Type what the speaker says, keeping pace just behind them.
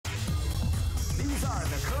These are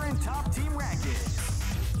the current top team rankings.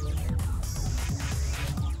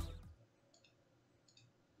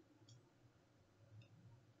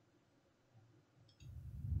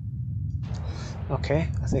 Okay,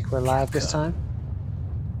 I think we're live this time.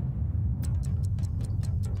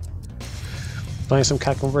 Playing some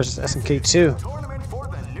Capcom vs SNK 2.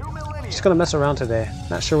 Just gonna mess around today.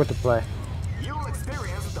 Not sure what to play. You'll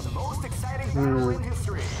experience the most exciting battle in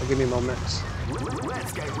history. Give me a moment.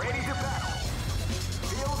 Let's get ready to battle.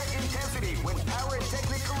 Feel the intensity when power and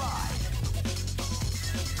technique collide.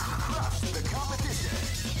 Crush the competition.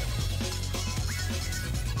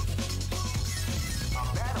 A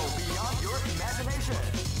battle beyond your imagination.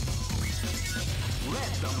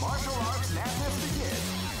 Let the martial arts madness begin.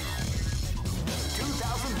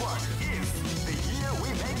 2001 is the year we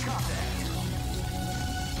make contact.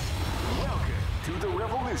 Welcome to the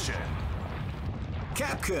revolution.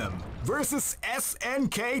 Capcom vs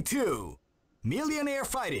SNK 2. Millionaire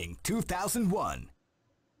Fighting 2001.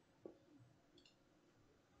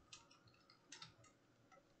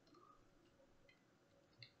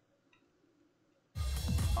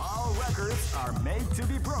 All records are made to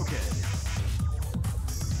be broken.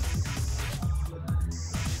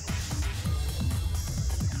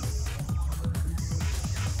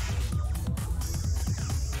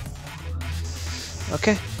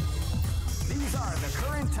 Okay. These are the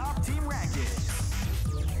current top team rankings.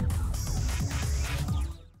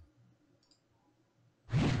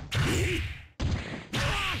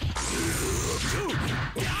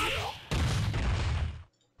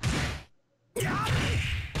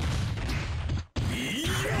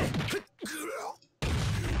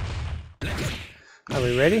 Are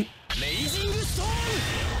we ready?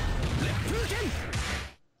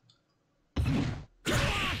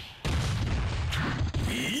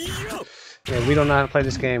 Yeah, we don't know how to play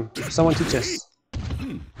this game. Someone teach us.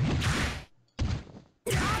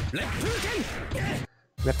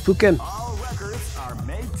 Reppuken. All records are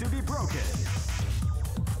made to be broken.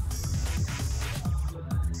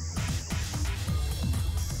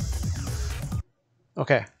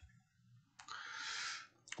 Okay.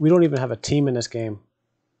 We don't even have a team in this game.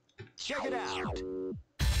 Check it out.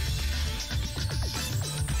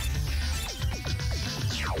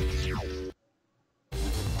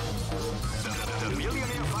 The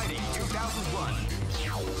Millionaire Fighting 2001.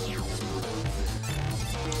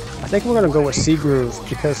 I think we're gonna go with C groove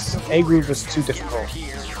because A groove is too difficult.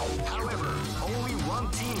 However, only one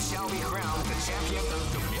team shall be crowned the champion of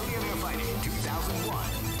the Millionaire Fighting 2001.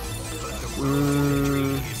 But the road to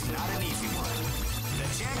victory is not an easy one. The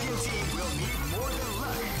champion team will need more than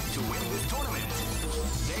luck to win this tournament.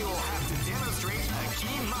 They will have to demonstrate a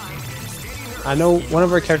keen mind and steady nerves. I know one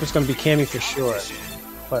of our characters is gonna be Cammy for sure,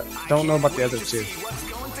 but don't know about the other two. What's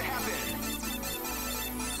going to happen?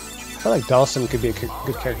 I feel like Dhalsim could be a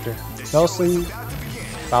good character. Dhalsim,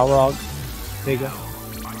 Balrog, Vega. Are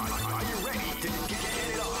you ready to get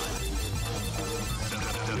it on?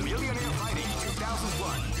 The Millionaire Fighting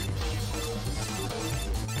 2001.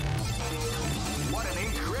 What an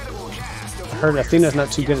incredible cast of I heard Athena's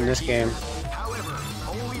not too good in this game. However,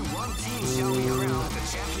 only one team shall be crowned the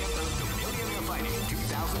champion of the Millionaire Fighting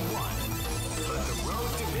 2001. But the road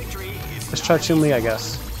to victory is Let's try Chun Li, I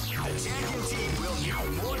guess. the champion team will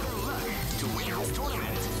need more than luck to win this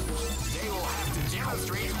tournament. They will have to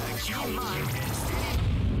demonstrate a keen mind and steady.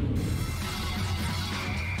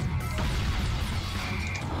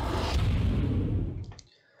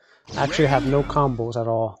 Actually have no combos at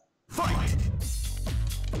all. Fight!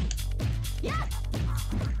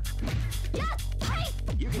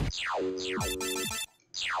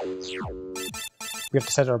 We have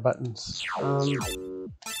to set our buttons.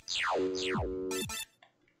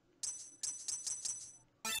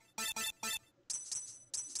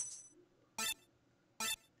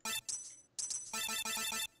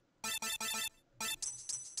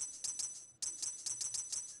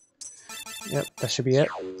 Yep, that should be it.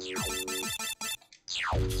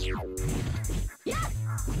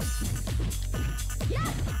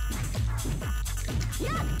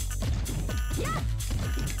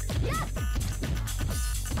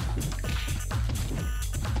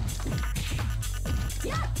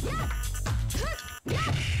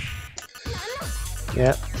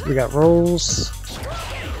 Yeah, we got rolls.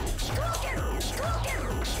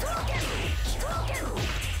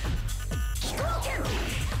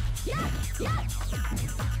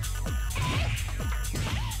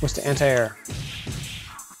 What's the anti-air?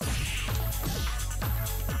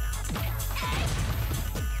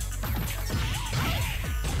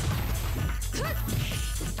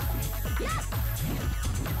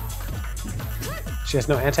 She has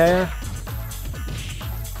no anti-air?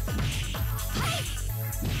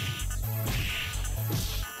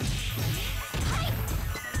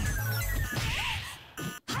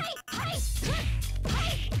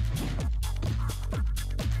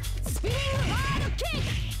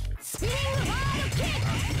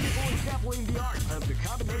 exampling the art of the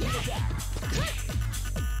combination attack.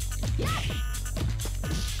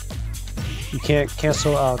 You can't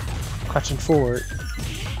cancel crouching forward.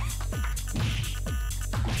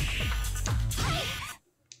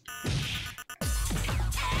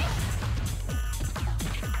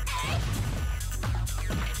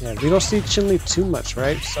 Yeah, we don't see Chun Li too much,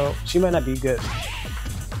 right? So she might not be good.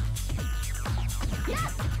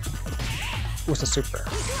 What's the super?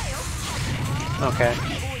 Okay.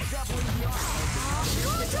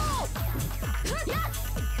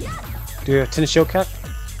 Do you have tennis show cap?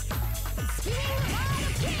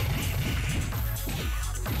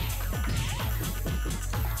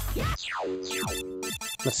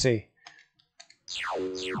 Let's see.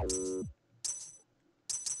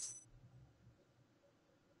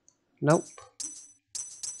 Nope.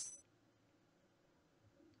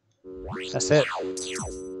 That's it.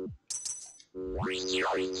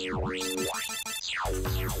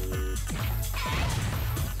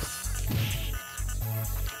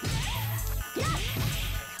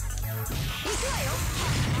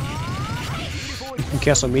 You can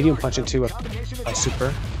cancel medium punch into a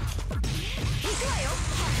super.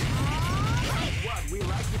 What we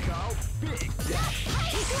like to call big dash.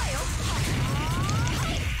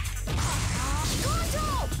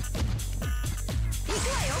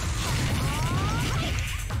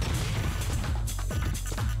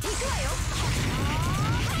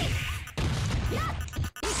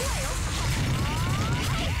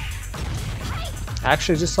 I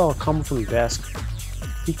actually just saw a combo from the desk.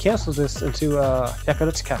 He cancels this into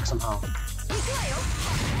Yakarutsu somehow.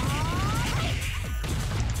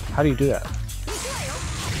 How do you do that?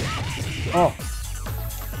 Oh.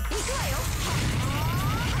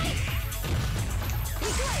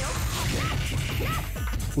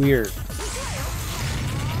 Weird.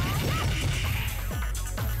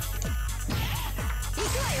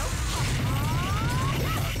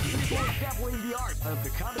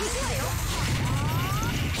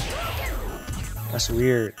 That's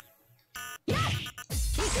weird.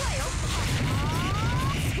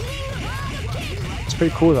 It's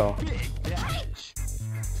pretty cool though.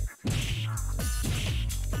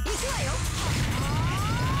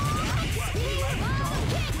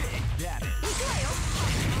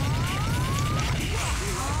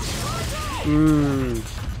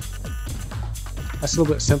 That's a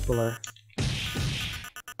little bit simpler.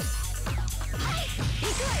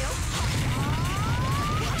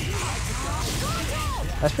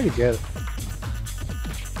 That's pretty good.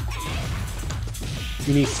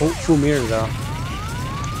 You need full mirror though.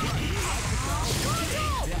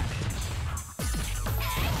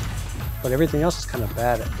 But everything else is kind of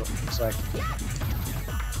bad. It's like.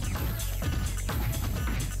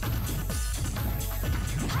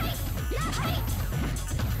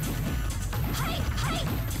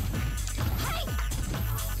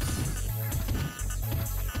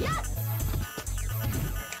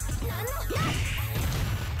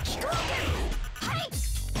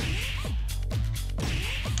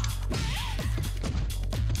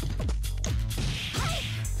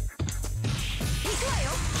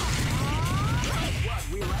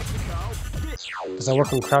 Does that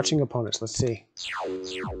work on crouching opponents? Let's see.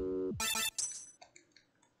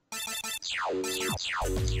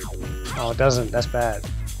 Oh, it doesn't. That's bad.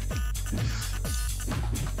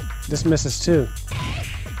 This misses too.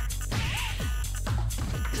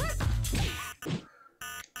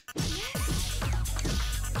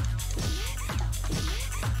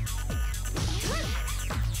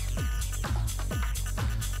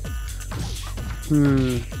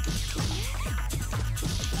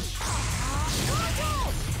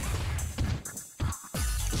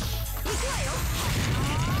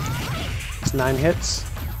 It's 9 hits.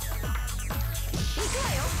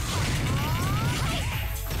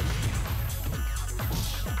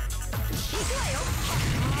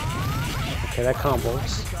 Okay, that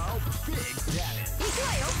combos.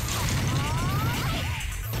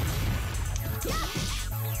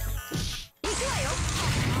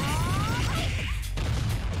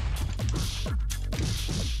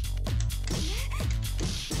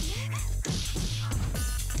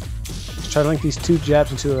 Let's try to link these 2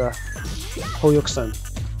 jabs into a Hoyok-san.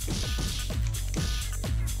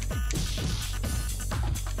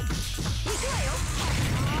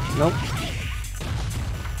 Nope.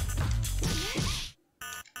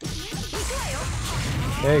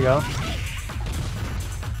 There you go.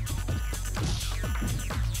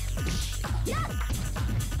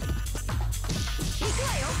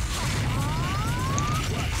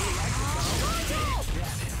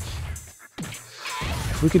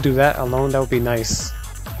 If we could do that alone, that would be nice.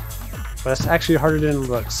 But it's actually harder than it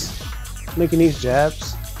looks. Making these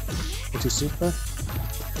jabs, CVS2 Super.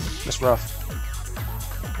 That's rough.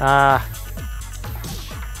 Ah.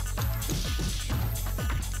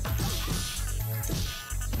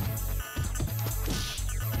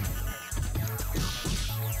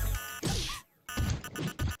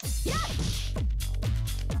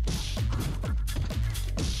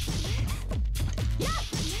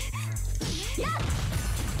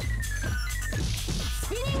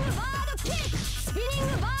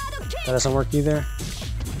 That doesn't work either.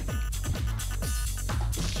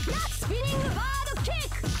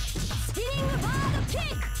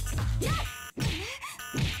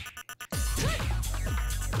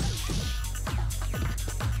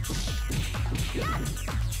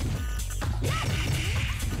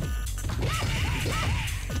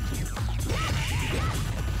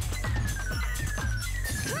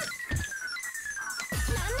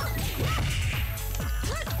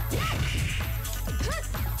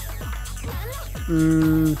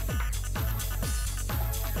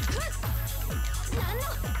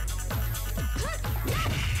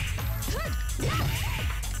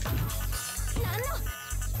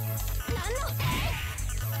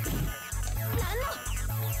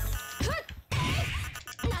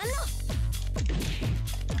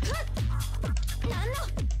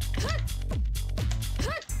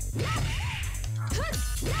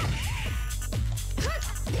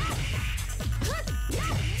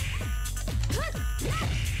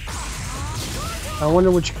 I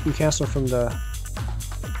wonder what you can cancel from the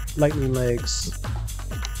lightning legs.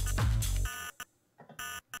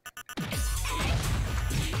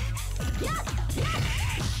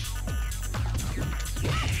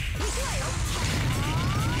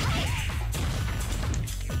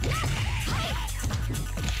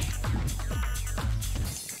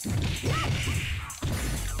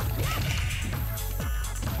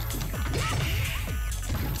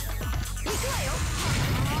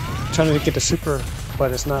 Trying to get the super,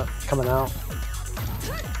 but it's not coming out.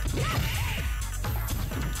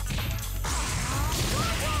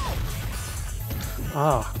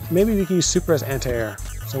 Ah, maybe we can use super as anti-air,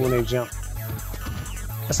 so when they jump.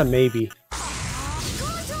 That's a maybe.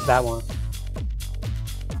 That one.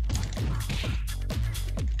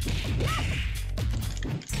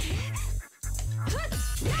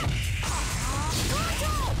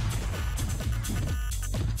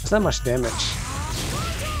 It's not much damage.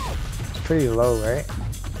 Pretty low, right?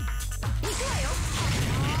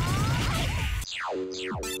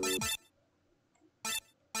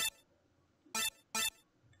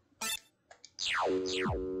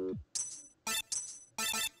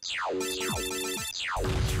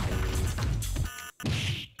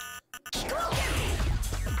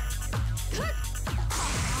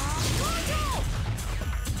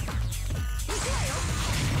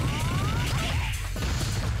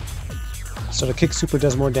 So the kick super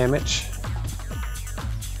does more damage.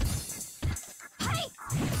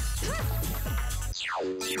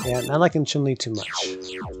 Yeah, not liking Chun Li too much.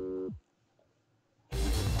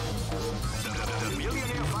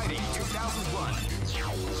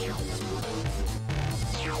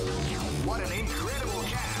 What an incredible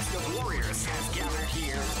cast of warriors has gathered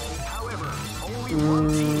here. However, only one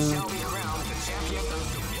team shall be crowned the champion of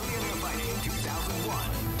the Millionaire Fighting 2001.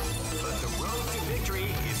 But the road to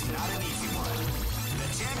victory is not an easy one. The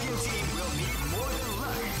champion team will need more than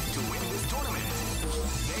luck to win this tournament.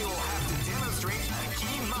 They will have to demonstrate a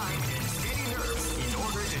keen mind and steady nerves in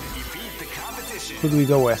order to defeat the competition. Who do we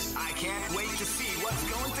go with? I can't wait to see what's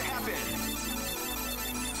going to happen.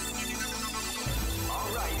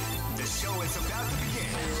 All right, the show is about to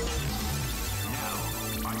begin. Now,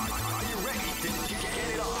 are you ready to get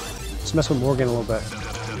it on? Let's mess with Morrigan a little bit.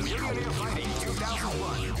 The Millionaire Fighting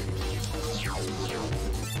 2001.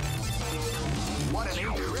 What an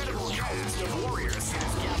incredible cast of warriors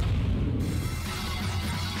has gathered.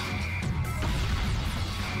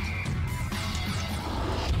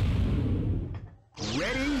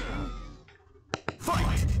 Ready?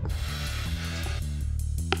 Fight!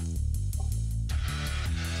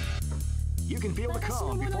 You can feel the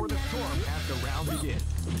calm before the storm as the round begins.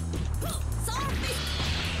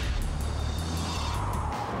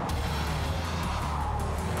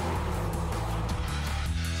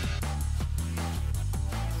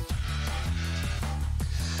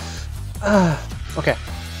 Okay.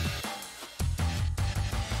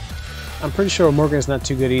 I'm pretty sure Morrigan's not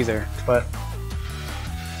too good either, but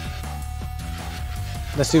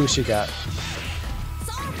let's see what she got.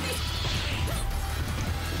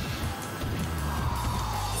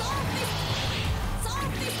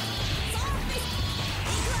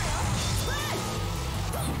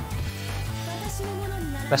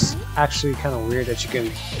 That's actually kind of weird that you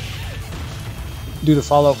can do the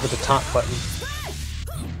follow-up with the taunt button.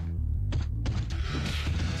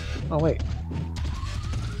 Oh wait.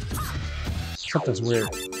 Something's weird.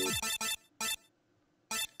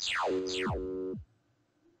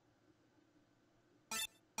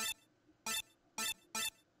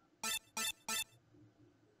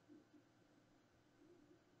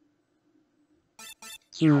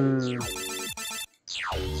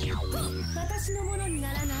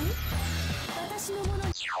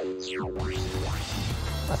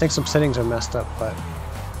 I think some settings are messed up, but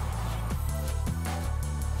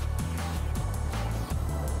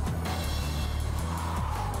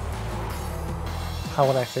how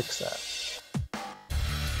would I fix that?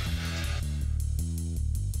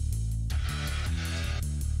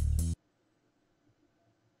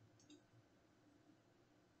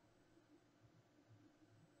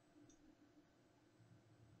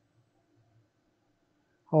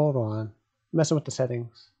 Hold on. Messing with the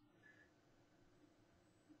settings.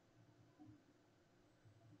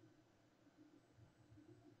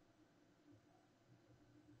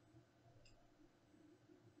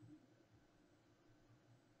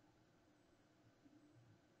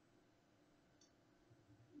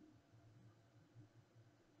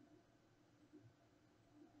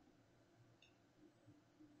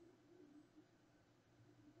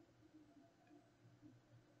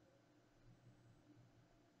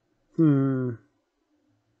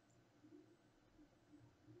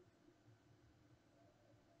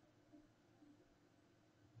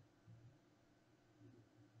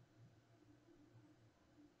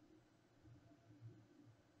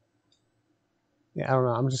 Yeah, I don't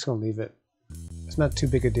know. I'm just gonna leave it. It's not too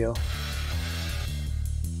big a deal.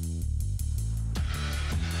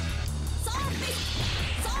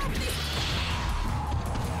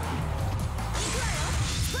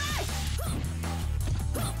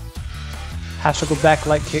 Half circle back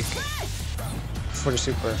light kick for the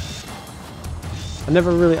super. I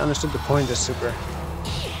never really understood the point of this super.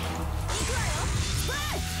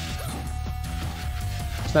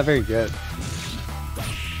 It's not very good.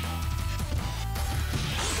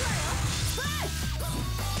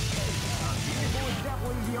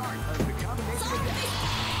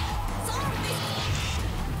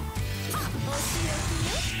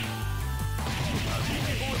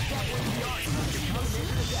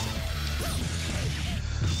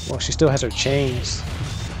 Well, she still has her chains.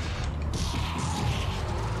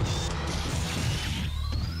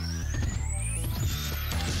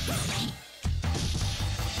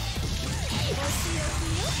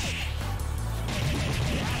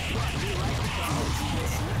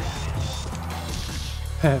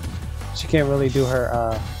 She can't really do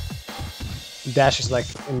her dashes like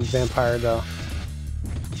in Vampire though.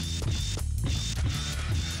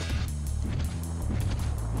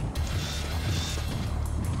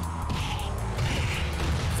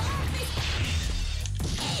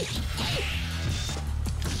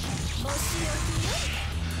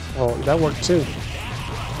 Oh, that worked too.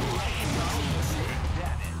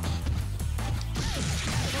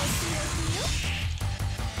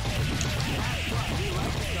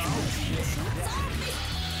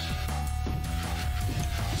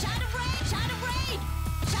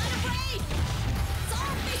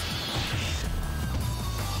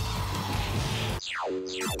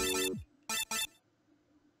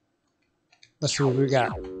 Let's see what we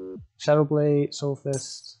got. Shadow Blade, Soul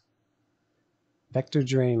Fist, Vector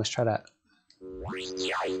Drain. Let's try that.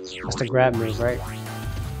 That's the grab move, right?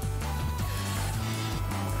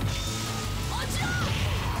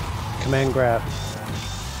 Command grab.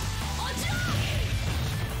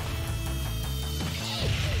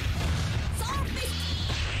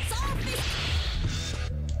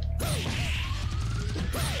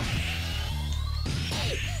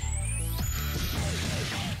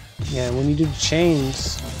 Yeah, when you do the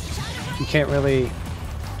chains, you can't really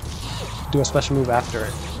do a special move after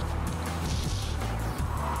it.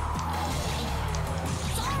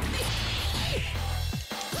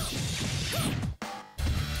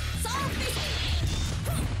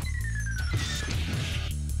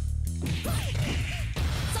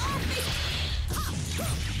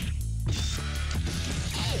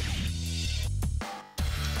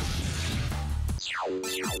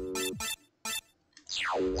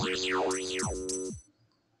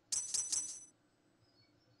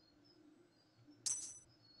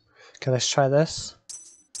 Okay, let's try this.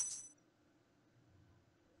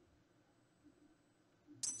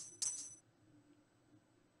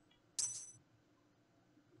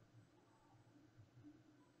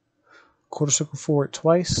 Quarter circle forward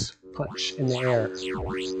twice, punch in the air.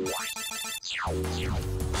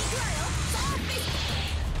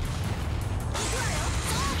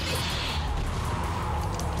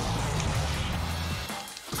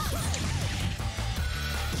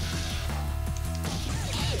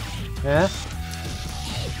 Yeah?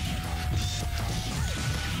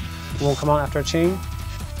 Won't come out after a chain?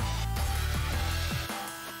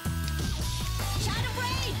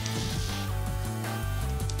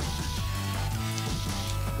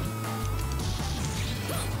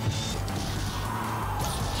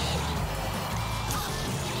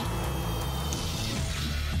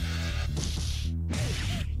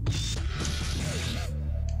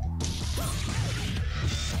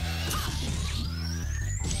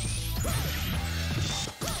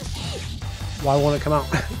 Why won't it come out?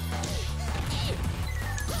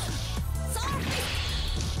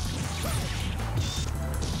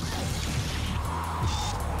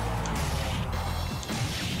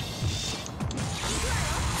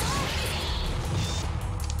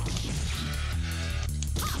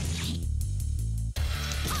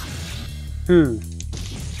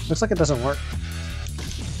 Looks like it doesn't work.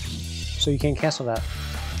 So you can't cancel that.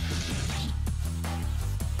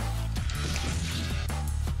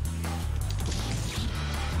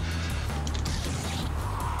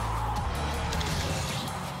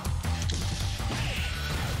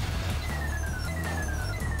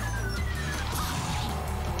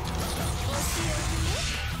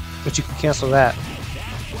 But you can cancel that.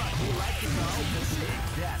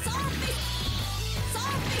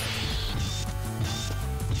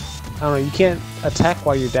 I don't know, you can't attack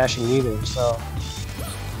while you're dashing either, so...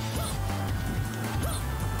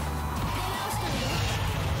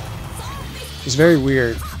 It's very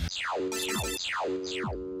weird. The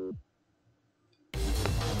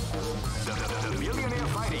Millionaire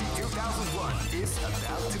Fighting 2001 is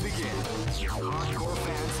about to begin. Hardcore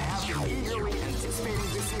fans have been eagerly anticipating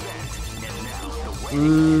this event, and now the waiting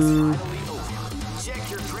is finally over. Check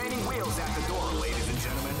your training wheels at the door, ladies and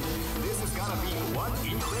gentlemen. This is gonna be one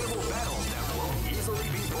incredible battle that won't easily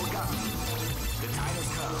be forgotten. The time has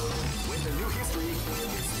come when the new history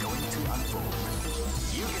is going to unfold.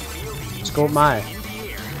 You can feel the Let's go, Mai. in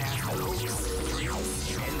the air as the hopes,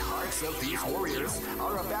 dreams, and hearts of these warriors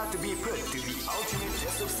are about to be put to the ultimate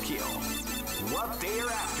test of skill. What they are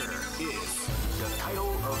after is the title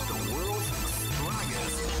of the world's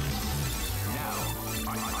strongest. Now,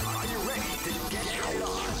 are you ready to get it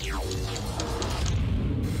on?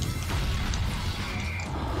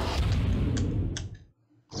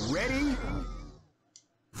 Ready?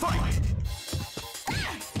 Fight!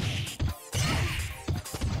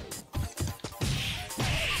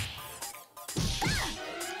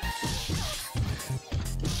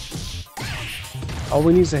 All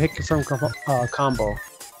we need is a hit confirm combo.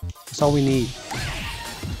 That's all we need.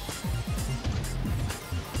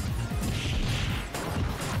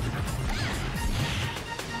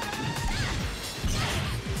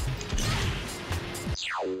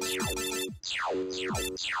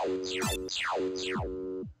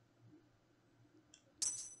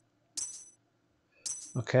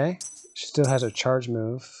 Okay, she still has her charge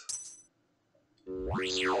move.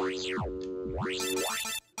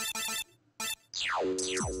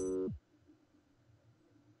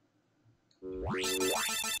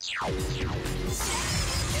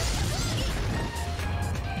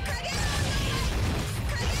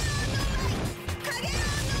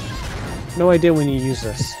 No idea when you use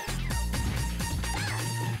this.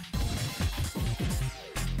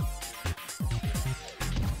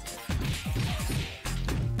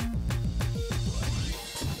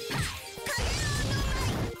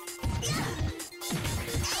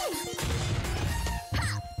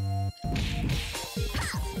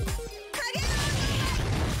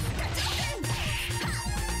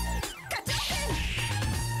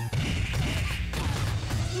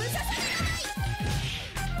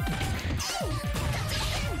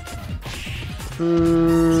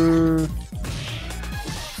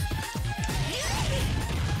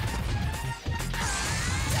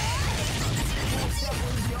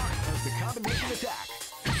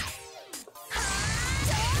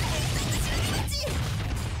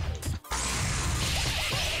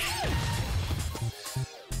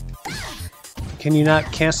 Can you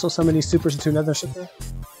not cancel some of these supers into another super?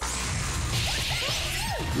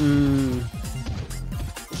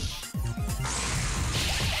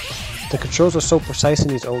 The controls are so precise in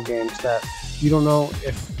these old games that you don't know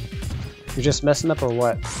if you're just messing up or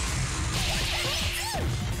what.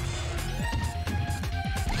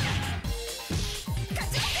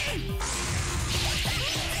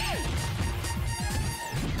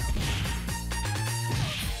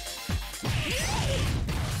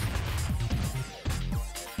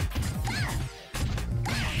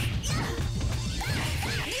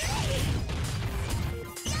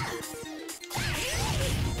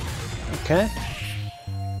 Okay.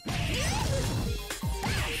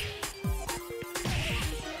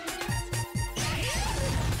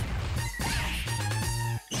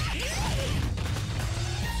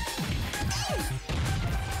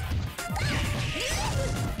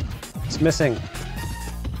 It's missing.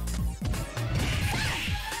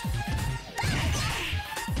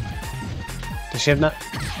 Does she have not?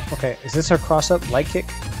 Okay, is this her cross-up light kick?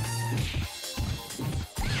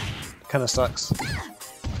 Kind of sucks.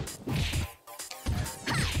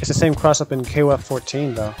 It's the same cross-up in KOF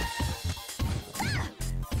 14 though.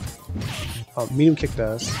 Oh, medium kick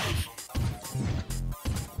does.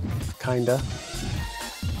 Kinda.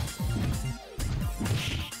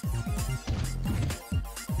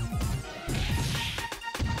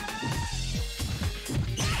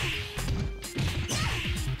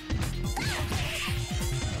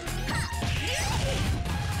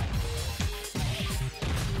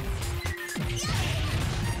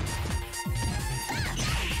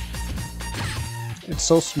 It's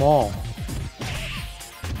so small.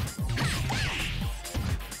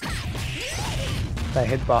 That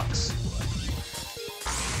hitbox.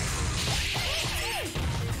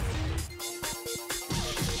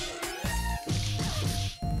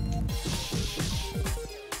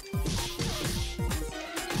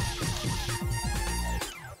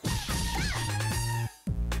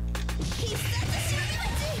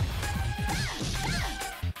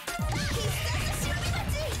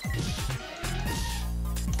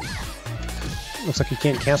 Looks like you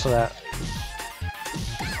can't cancel that.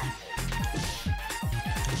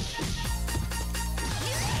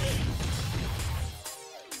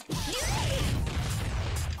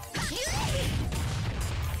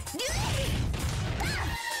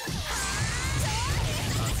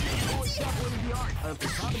 Of the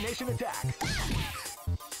combination attack.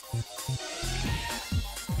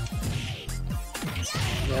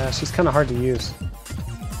 Yeah, she's kind of hard to use.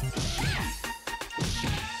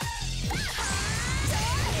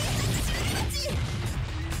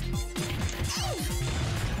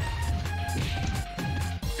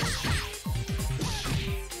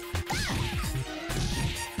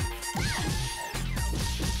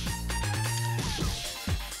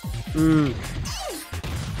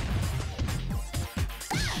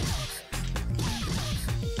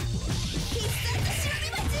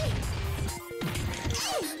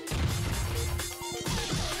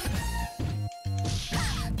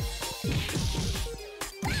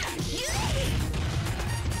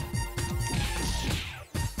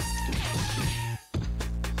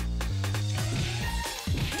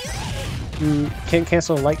 Can't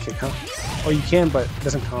cancel a light kick, huh? Oh, you can, but it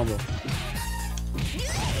doesn't combo.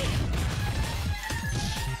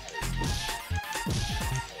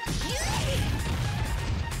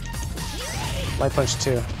 Light punch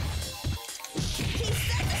too.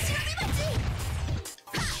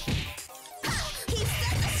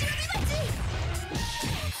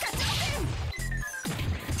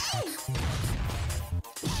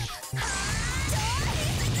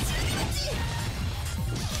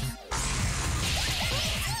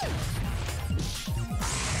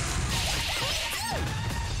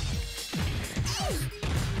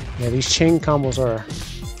 Yeah, these chain combos are...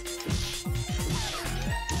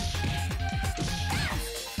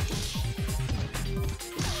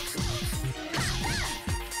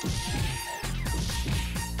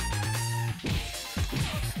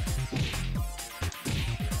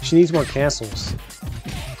 She needs more cancels.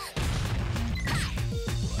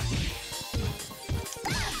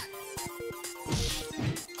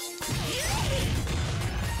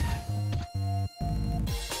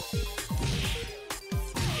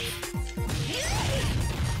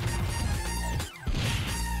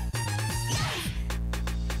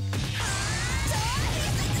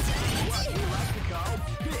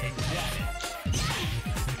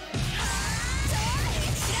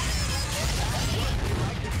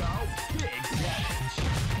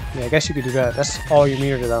 Yeah, I guess you could do that. That's all you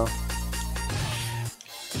needed though.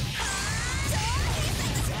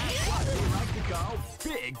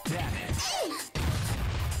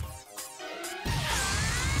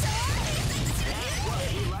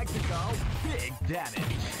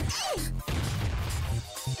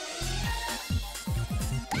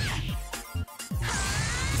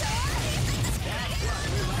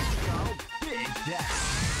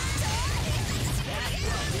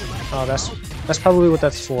 Oh, that's probably what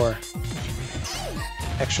that's for.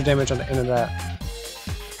 Extra damage on the end of that.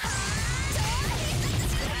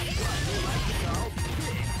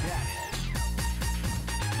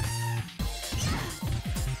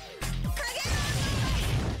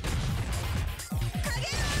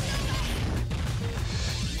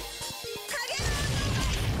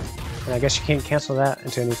 And I guess you can't cancel that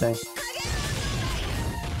into anything.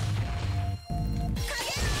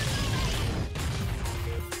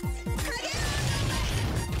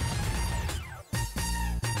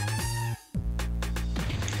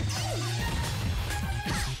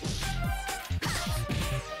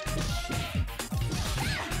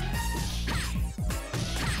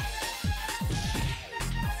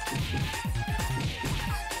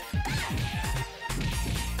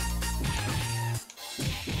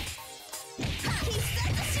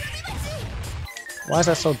 Why is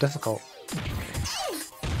that so difficult?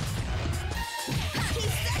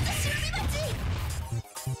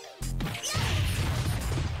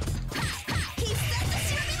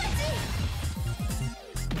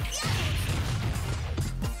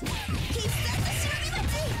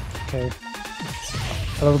 Okay.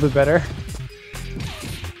 A little bit better.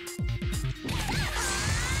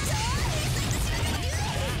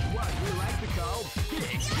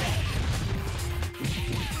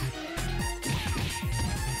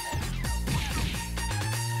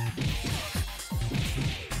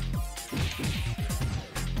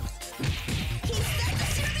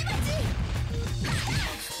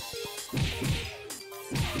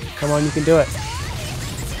 Come on, you can do it.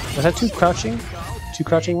 Was that too crouching? Two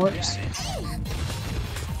crouching works?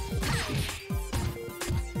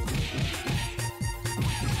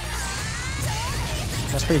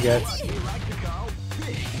 That's pretty good.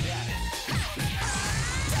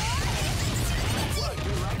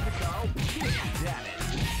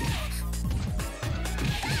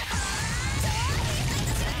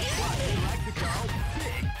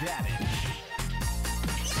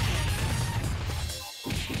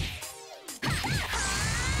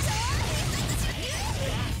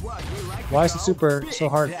 Why is the super so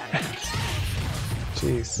hard?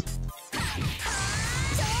 Jeez.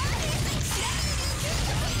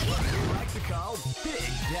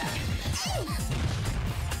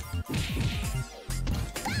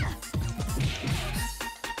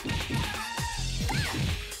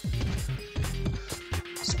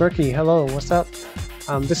 Sparky, hello, what's up?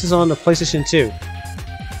 This is on the PlayStation 2.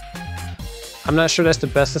 I'm not sure that's the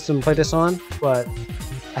best system to play this on, but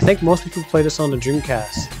I think most people play this on the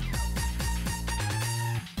Dreamcast.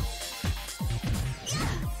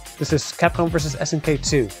 This is Capcom vs SNK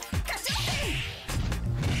 2.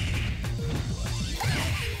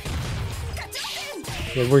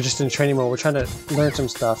 Yeah, we're just in training mode. We're trying to learn some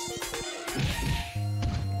stuff.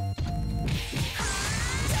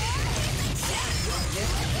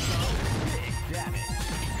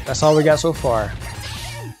 That's all we got so far.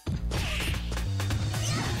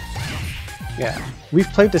 Yeah, we've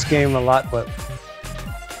played this game a lot, but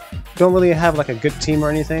don't really have like a good team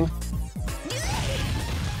or anything.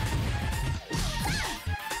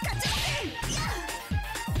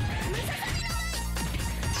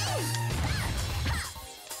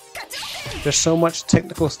 There's so much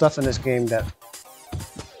technical stuff in this game that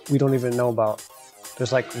we don't even know about.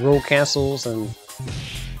 There's like roll cancels and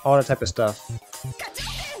all that type of stuff.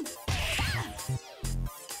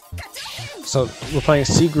 So we're playing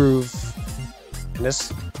C Groove, and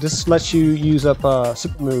this lets you use up a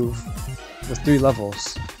super move with 3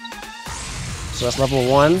 levels. So that's level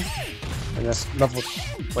 1, and that's level.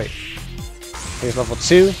 Wait, here's level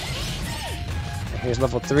 2, and here's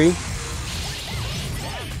level 3.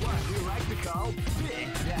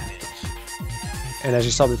 And as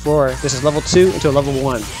you saw before, this is level 2 into level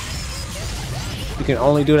 1. You can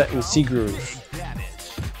only do that in C Groove.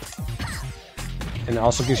 And it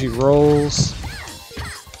also gives you rolls.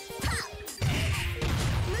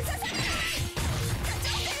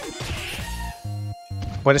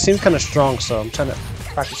 But it seems kind of strong, so I'm trying to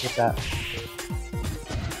practice with that.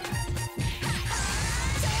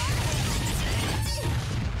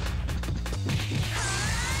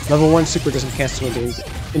 Level 1 super doesn't cancel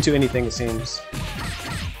into anything, it seems.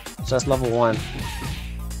 So that's level 1.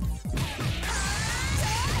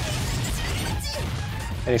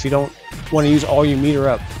 And if you don't want to use all your meter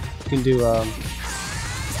up, you can do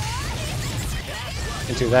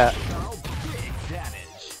into that.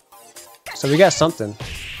 So we got something.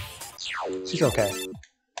 She's okay. The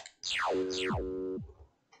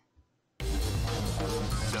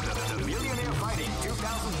Millionaire Fighting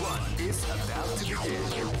 2001 is about to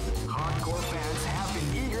begin. Hardcore fans have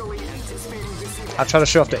been eagerly anticipating this event. I'll try to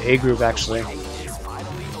show off the A groove actually.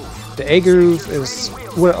 The A groove is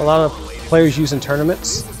what a lot of players use in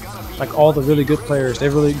tournaments. Like all the really good players, they're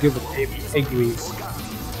really good with A groove.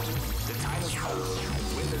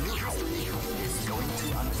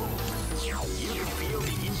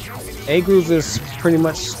 A groove is pretty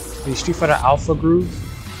much the Street Fighter Alpha groove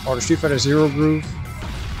or the Street Fighter Zero groove.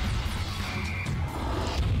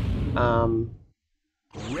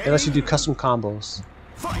 It lets you do custom combos.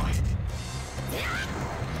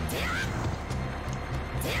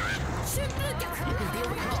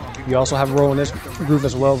 You also have roll in this groove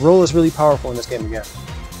as well. Roll is really powerful in this game again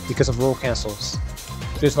because of roll cancels.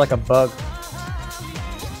 There's like a bug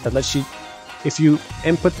that lets you, if you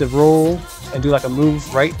input the roll and do like a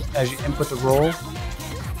move right as you input the roll,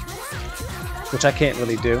 which I can't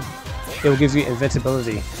really do, it will give you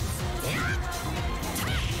invincibility.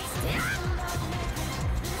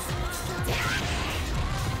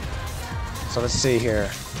 So let's see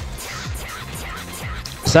here.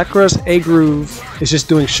 Sakura's A groove is just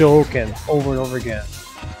doing Shoken over and over again,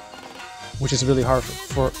 which is really hard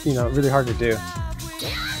for really hard to do.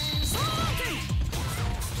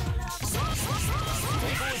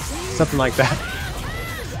 Something like that.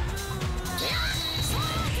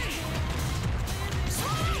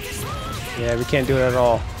 Yeah, we can't do it at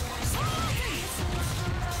all.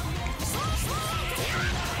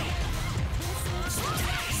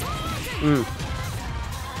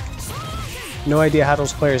 No idea how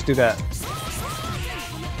those players do that.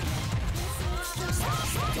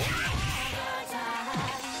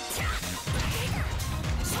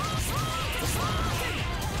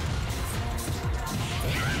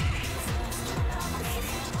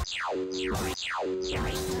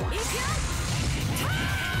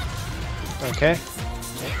 Okay.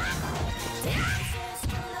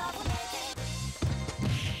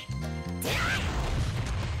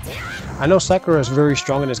 I know Sakura is very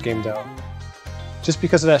strong in this game though, just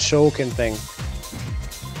because of that Shoken thing.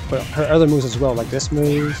 But her other moves as well, like this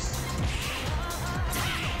move.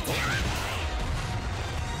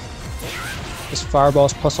 This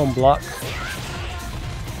fireball's plus on block.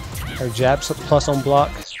 Her jab's plus on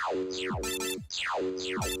block.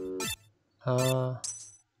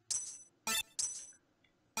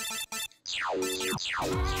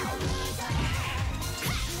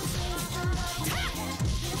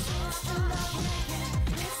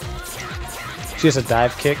 She has a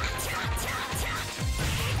dive kick.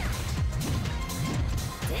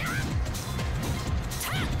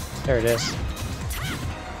 There it is.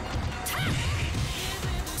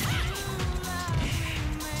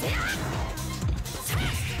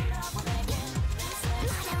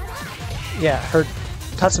 Yeah, her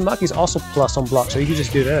Tatsumaki's also plus on block, so you can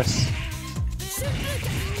just do this.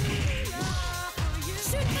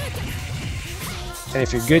 And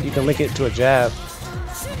if you're good, you can link it to a jab.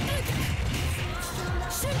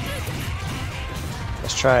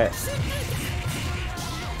 Let's try it.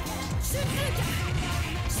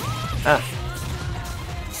 Ah.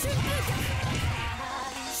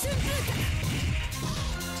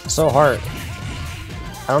 So hard.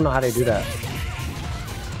 I don't know how they do that.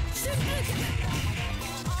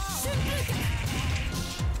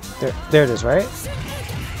 There it is, right?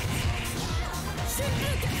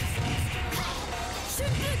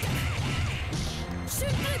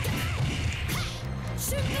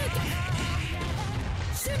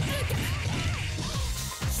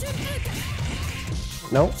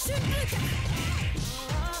 Nope.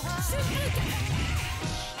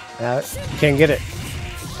 Now, can't get it,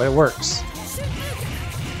 but it works.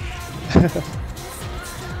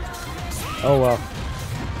 Oh well.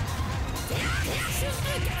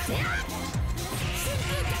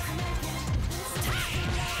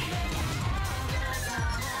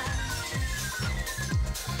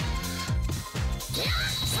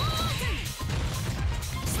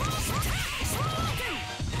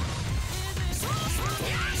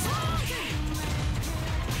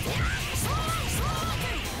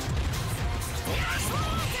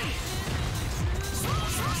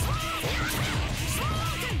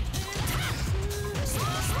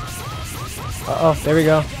 Uh-oh, there we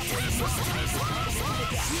go.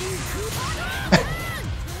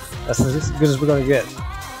 That's as good as we're gonna get.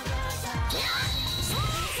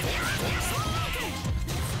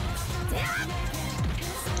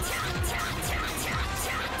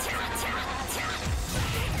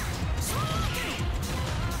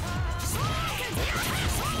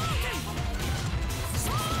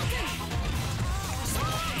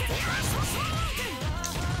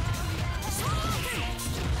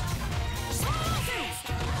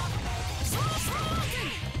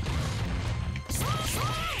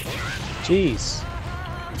 Jeez.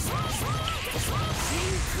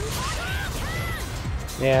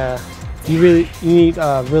 Yeah, you need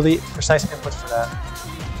really precise inputs for that.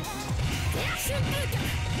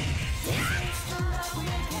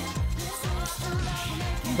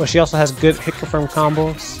 But she also has good hit confirm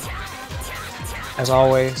combos, as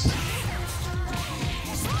always.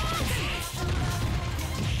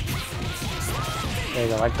 There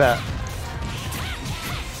you go, like that.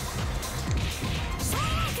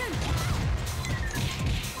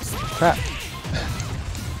 Crap.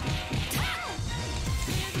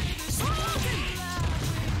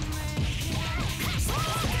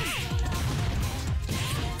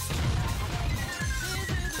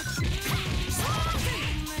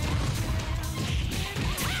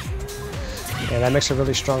 Yeah, that makes her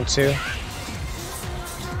really strong too.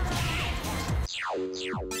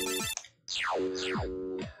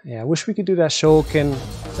 Yeah, I wish we could do that Shoken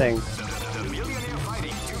thing.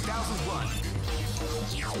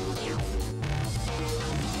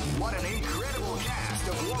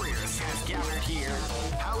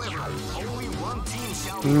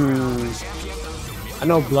 I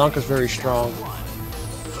know Blanca's very strong.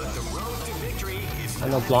 I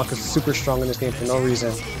know Blanca's super strong in this game for no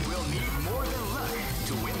reason.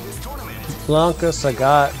 Blanca,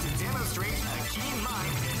 Sagat,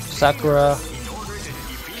 Sakura,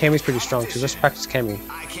 Cammy's pretty strong too. Let's practice Cammy.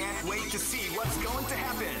 I can't wait to see what's going to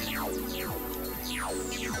happen.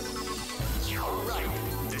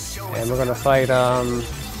 And we're gonna fight oh,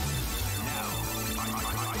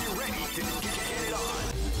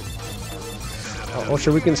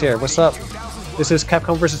 Ultra Weekend's here. What's up? This is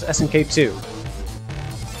Capcom vs SNK 2.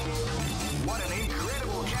 What an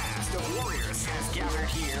incredible cast of warriors has gathered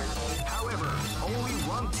here. However, only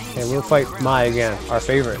one team And we'll fight Mai again, our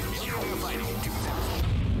favorite.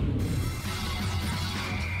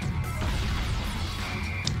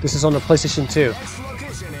 This is on the PlayStation 2. Next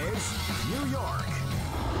location is New York.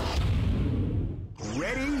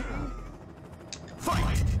 Ready?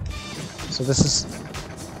 Fight! So this is,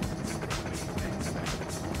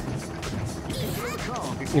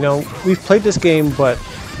 you know, we've played this game, but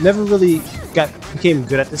never really became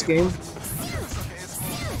good at this game.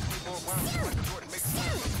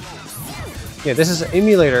 Yeah, this is an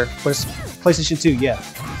emulator, but it's PlayStation 2, yeah.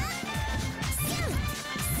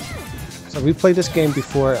 So we played this game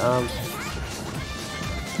before.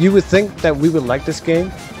 You would think that we would like this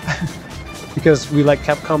game because we like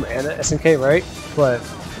Capcom and SNK, right? But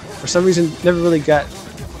for some reason, never really got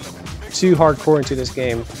too hardcore into this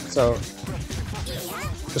game. So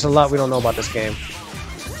there's a lot we don't know about this game.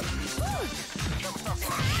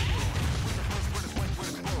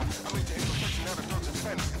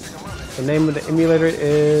 The name of the emulator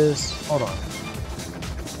is... hold on.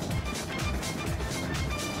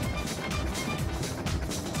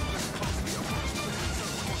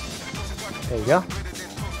 There you go.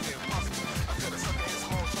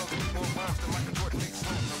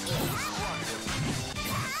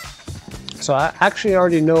 So I actually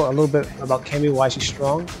already know a little bit about Cammy, why she's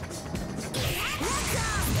strong.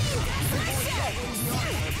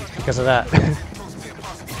 Because of that.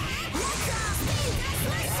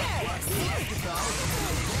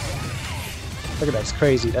 Look at that, it's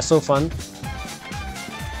crazy. That's so fun.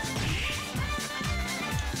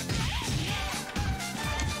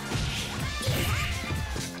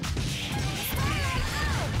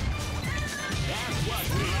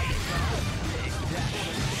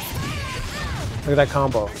 Look at that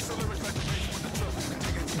combo.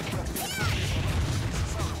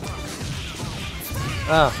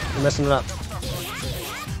 Ah, I'm messing it up.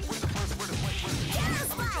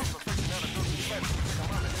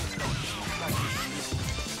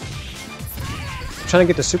 I'm trying to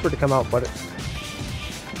get the super to come out, but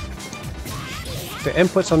the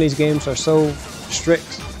inputs on these games are so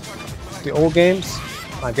strict. The old games,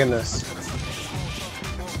 my goodness.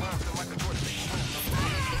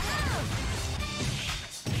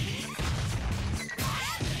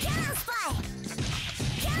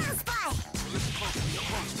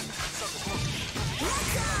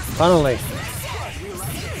 Finally.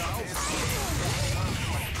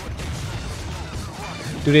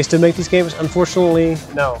 Do they still make these games? Unfortunately,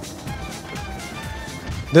 no.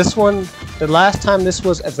 This one, the last time this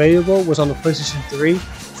was available was on the PlayStation 3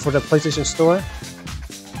 for the PlayStation Store.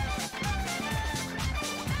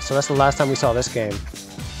 So that's the last time we saw this game.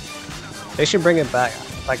 They should bring it back.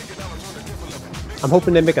 Like, I'm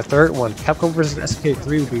hoping they make a third one. Capcom vs SNK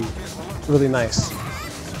 3 would be really nice.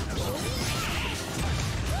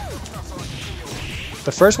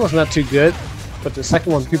 The first one's not too good, but the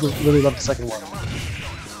second one, people really love the second one.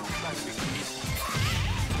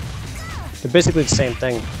 They're basically the same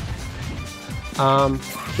thing.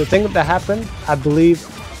 The thing that happened, I believe,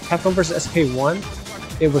 Capcom vs SNK 1,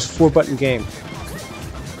 it was 4-button game.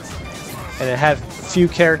 And it had few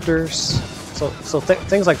characters, so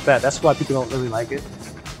things like that. That's why people don't really like it.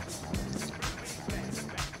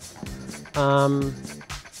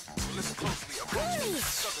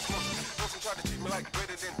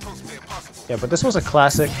 Yeah, but this was a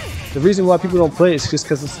classic. The reason why people don't play it is just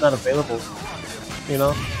because it's not available, you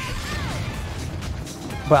know?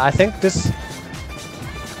 But I think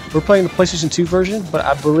we're playing the PlayStation 2 version, but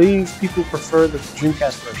I believe people prefer the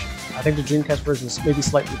Dreamcast version. I think the Dreamcast version is maybe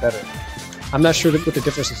slightly better. I'm not sure what the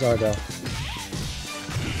differences are though.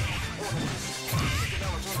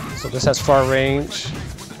 So this has far range.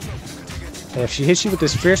 And if she hits you with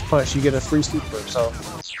this fierce punch, you get a free super, so...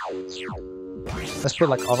 Let's put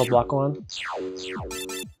like auto block on.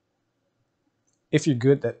 If you're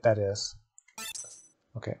good, that is.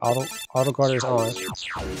 Okay, auto guard is on.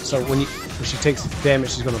 So when she takes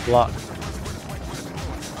damage, she's gonna block.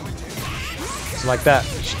 So like that.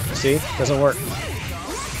 See? Doesn't work.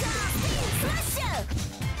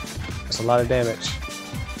 a lot of damage.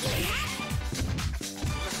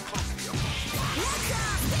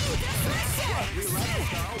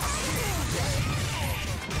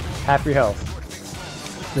 Half your health.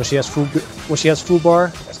 When she has full bar,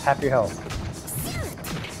 that's half your health.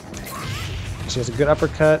 She has a good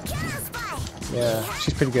uppercut. Yeah,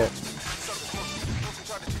 she's pretty good.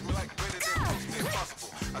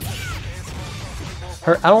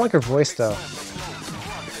 I don't like her voice though.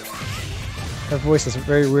 Her voice is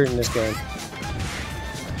very weird in this game.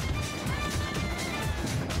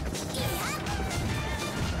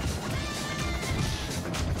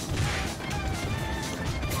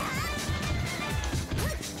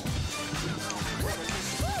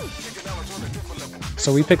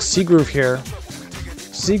 So we picked C Groove here.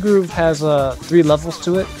 C Groove has 3 levels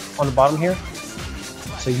to it on the bottom here.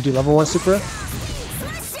 So you can do level 1 Sakura,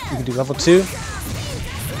 you can do level 2,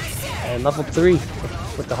 and level 3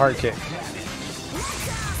 with the hard kick.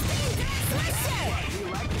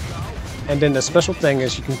 And then the special thing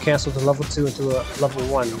is you can cancel the level 2 into a level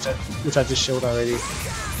 1, which I just showed already.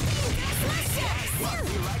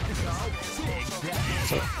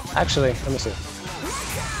 So actually, let me see.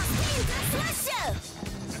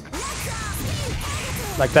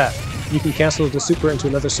 Like that. You can cancel the super into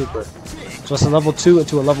another super. So it's a level 2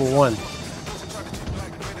 into a level 1.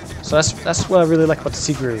 So that's what I really like about the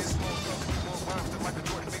C Groove.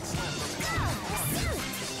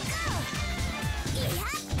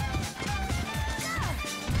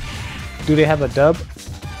 Do they have a dub?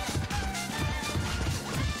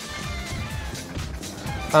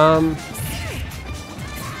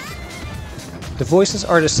 The voices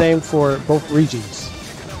are the same for both regions.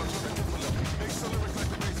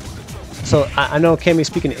 So I know Cammy's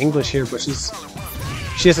speaking English here, but she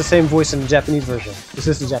has the same voice in the Japanese version. This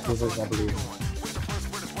is the Japanese version, I believe.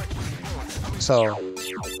 So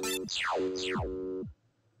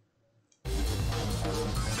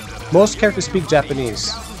most characters speak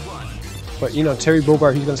Japanese, but you know Terry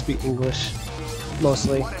Bobart, he's gonna speak English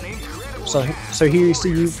mostly. So here you see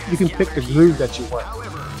you can pick the groove that you want,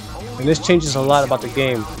 and this changes a lot about the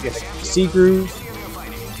game. You get C Groove,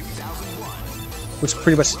 which is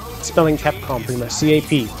pretty much spelling Capcom, pretty much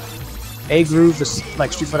CAP. A Groove is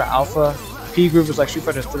like Street Fighter Alpha. P Groove is like Street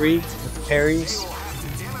Fighter 3 with the parries.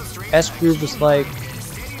 S Groove is like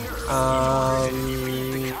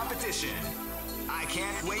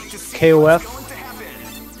KOF.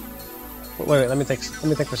 Wait, let me think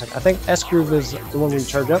for a second. I think S Groove is the one where you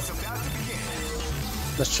charge up.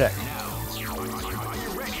 Let's check.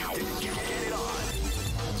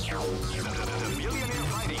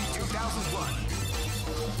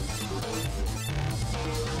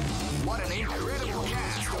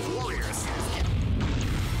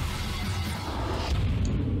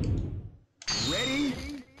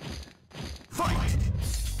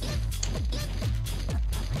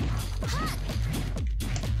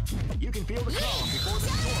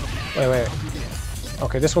 Wait.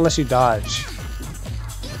 Okay, this one lets you dodge.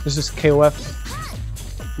 This is KOF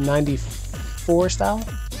 94 style?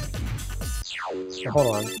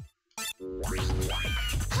 Hold on.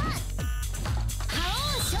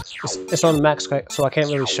 It's on max, so I can't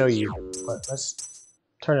really show you. But let's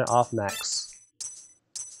turn it off max.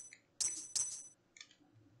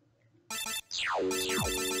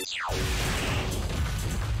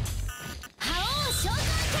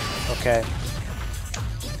 Okay.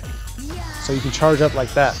 So you can charge up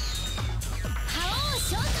like that.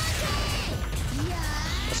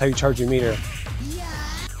 That's how you charge your meter.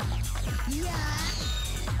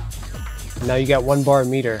 Now you got 1 bar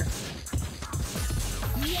meter.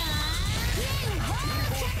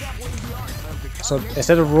 So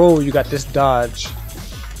instead of roll, you got this dodge,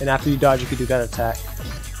 and after you dodge, you can do that attack.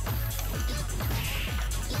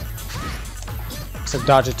 It's a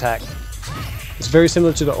dodge attack. It's very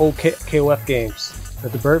similar to the old KOF games.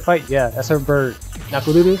 But the bird fight, yeah, that's her bird.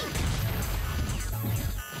 Nakoruru.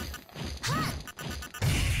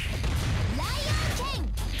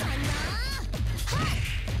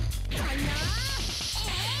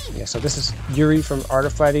 Yeah, so this is Yuri from Art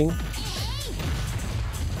of Fighting.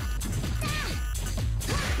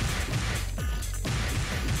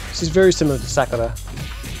 She's very similar to Sakura.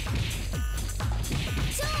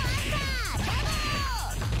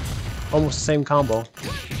 Almost the same combo.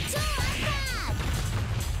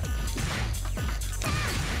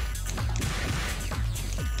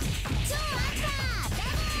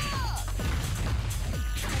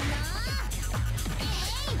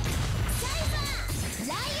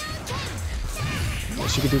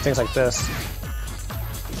 She could do things like this.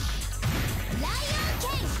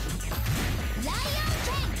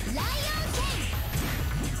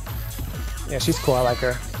 Yeah, she's cool. I like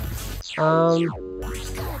her.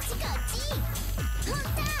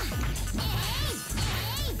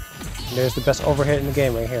 There's the best overhead in the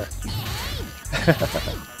game right here.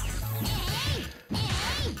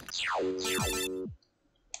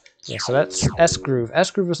 Yeah, so that's S groove.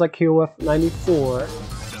 S groove is like KOF 94,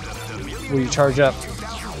 where you charge up.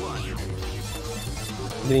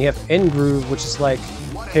 Then you have N groove, which is like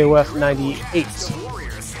KOF 98.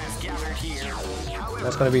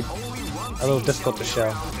 That's going to be a little difficult to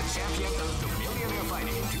show.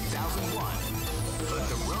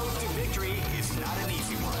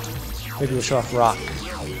 Maybe we'll show off Rock.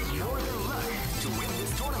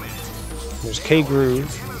 There's K groove.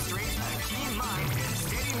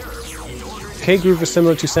 K groove is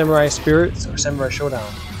similar to Samurai Spirits or Samurai Showdown.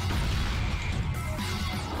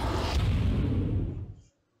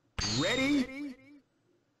 Ready?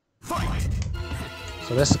 Fight.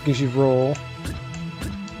 So this gives you roll.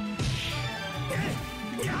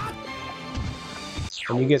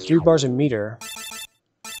 And you get 3 bars a meter.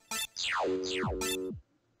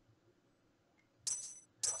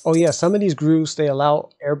 Oh yeah, some of these grooves they allow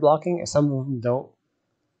air blocking and some of them don't.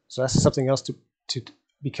 So that's something else to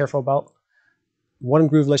be careful about. One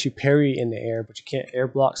groove lets you parry in the air, but you can't air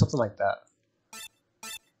block, something like that.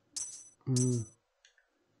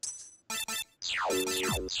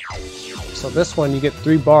 So this one you get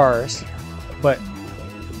 3 bars, but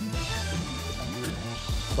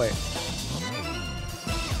wait.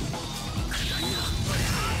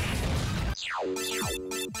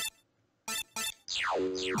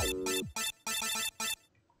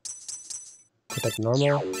 Put that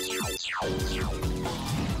normal.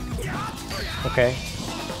 Okay.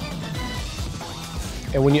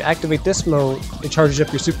 And when you activate this mode, it charges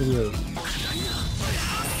up your super move.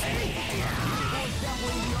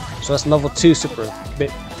 So that's level 2 super,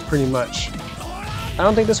 pretty much. I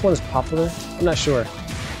don't think this one is popular. I'm not sure.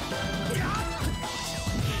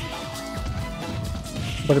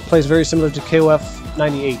 But it plays very similar to KOF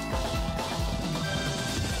 98.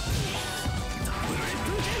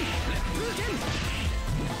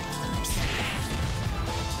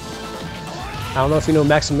 I don't know if you know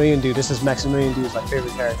Maximilian Dude. This is Maximilian Dude, my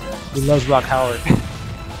favorite character. He loves Rock Howard.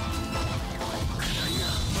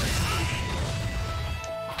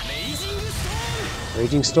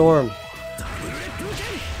 Raging Storm.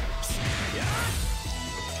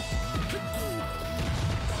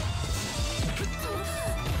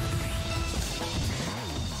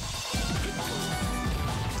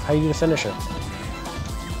 How you do the finisher?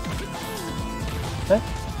 Huh?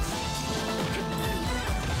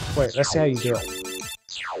 Wait, let's see how you do it.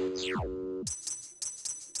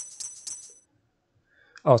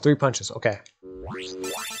 Oh, 3 punches, okay.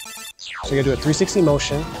 So you're gonna do a 360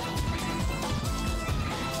 motion.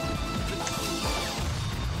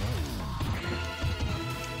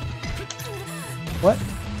 What?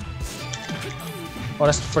 Oh,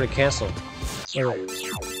 that's for the cancel. Wait.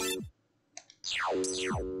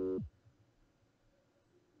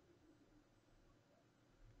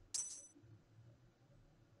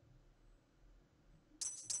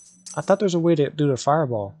 I thought there was a way to do the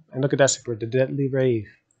fireball. And look at that super, the deadly rave.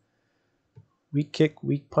 Weak kick,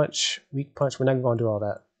 weak punch, weak punch. We're not going to do all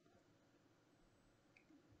that.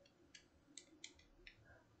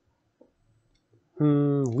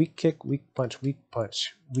 Weak kick, weak punch, weak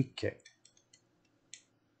punch, weak kick.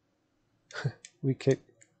 Weak kick,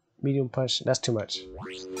 medium punch. That's too much.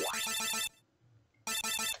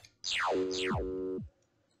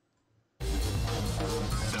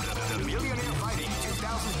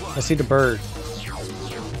 Let's see the bird.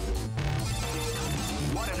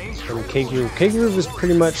 From K Groove. K Groove is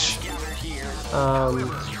pretty much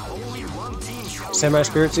Samurai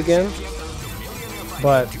Spirits again,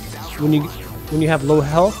 but when you have low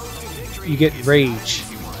health, you get rage.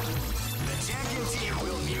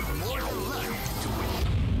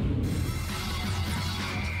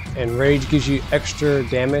 And rage gives you extra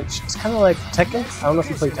damage. It's kind of like Tekken. I don't know if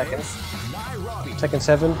you play Tekken. Tekken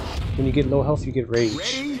 7. When you get low health, you get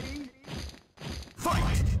rage.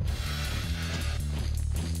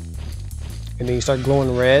 And then you start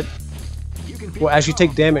glowing red. Well, as you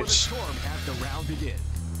take damage,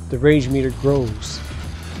 the rage meter grows.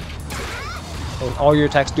 And all your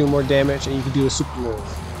attacks do more damage, and you can do a super move.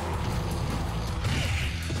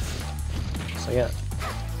 So yeah.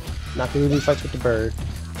 Nakoruru fights with the bird.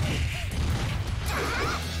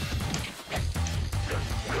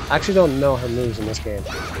 I actually don't know her moves in this game.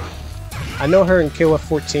 I know her in KOF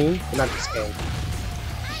 14, but not this game.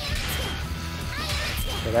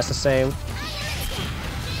 Okay, that's the same.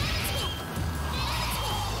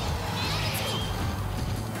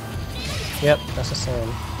 Yep, that's the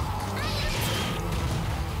same.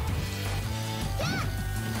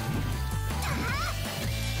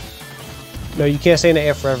 No, you can't stay in the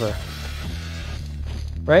air forever.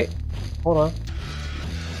 Right? Hold on.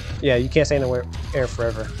 Yeah, you can't stay in the air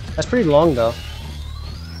forever. That's pretty long though.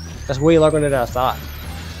 That's way longer than I thought.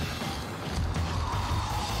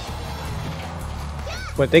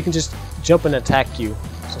 But they can just jump and attack you,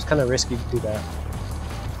 so it's kind of risky to do that.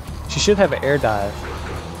 She should have an air dive.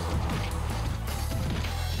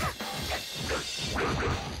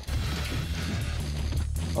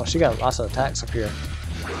 Oh, she got lots of attacks up here.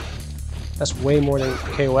 That's way more than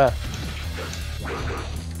KOF.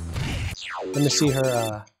 Let me see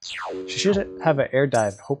her, she should have an air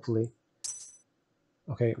dive, hopefully.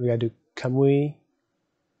 Okay, we gotta do Kamui.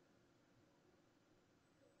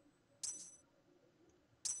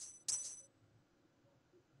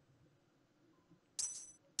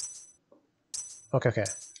 Okay.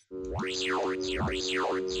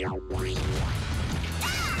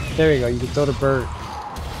 There you go, you can throw the bird.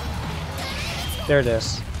 There it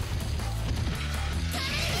is.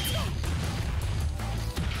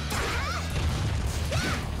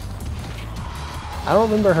 I don't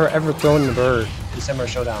remember her ever throwing the bird in Samurai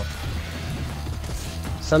Showdown.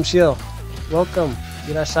 Samshio, welcome.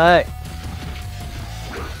 Irashai.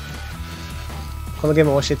 このゲー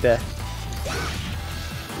ム教えて。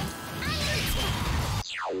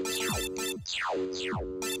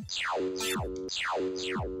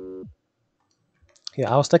Yeah,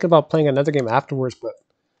 I was thinking about playing another game afterwards, but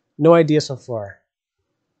no idea so far.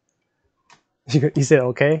 You said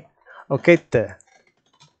okay? Okay って。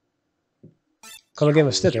このゲー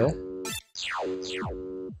ム知ってる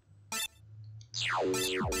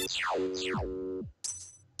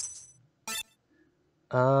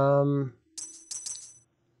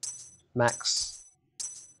？Max.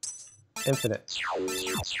 Infinite.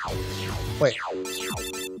 Wait.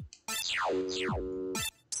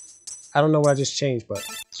 I don't know what I just changed, but...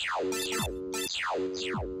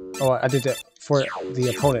 Oh, I did that for the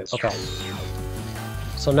opponent. Okay.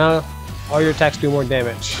 So now, all your attacks do more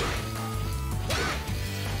damage.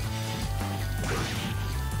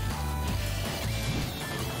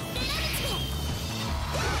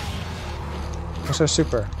 What's her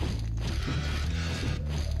super?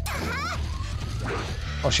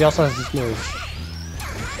 Oh, she also has this move.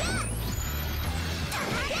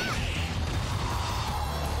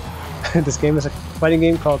 This game is a fighting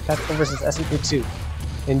game called Capcom vs. SNK2.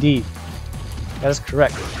 Indeed. That is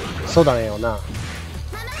correct. そうだねよな。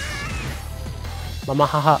ママ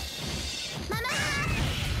母。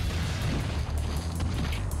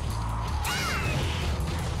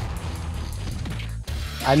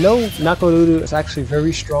I know Nakoruru is actually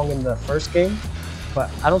very strong in the first game, but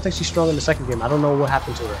I don't think she's strong in the second game. I don't know what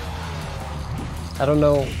happened to her. I don't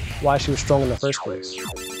know why she was strong in the first place.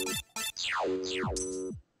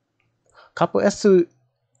 Couple S1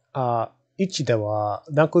 では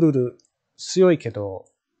ナコルル強いけど、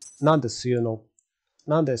なんで強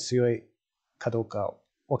いかどうか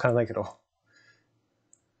わからないけど、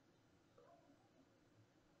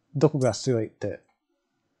どこが強いって。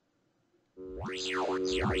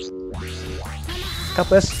カッ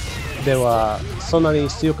プ S ではそんなに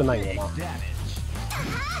強くないよな。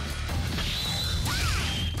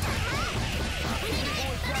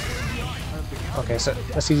Okay, so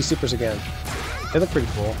let's see these supers again. They look pretty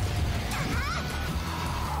cool.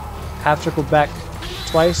 Half circle back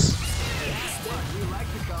twice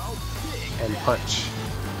and punch.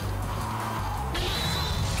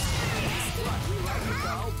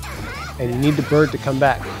 And you need the bird to come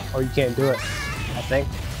back, or you can't do it, I think.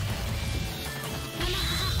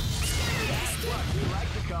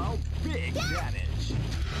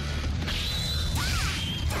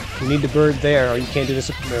 You need the bird there, or you can't do the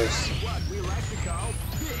super moves.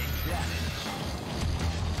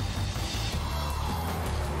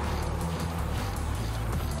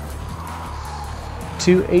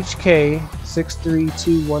 Two HK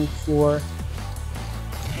 63214.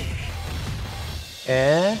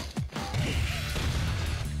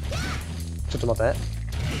ちょっと待って。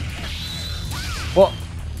お、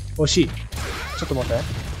惜しい。ちょっと待って。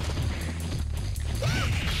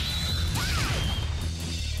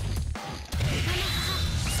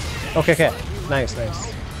Okay, okay. Nice,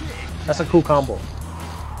 nice. That's a cool combo.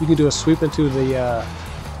 You can do a sweep into the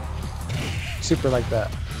super like that.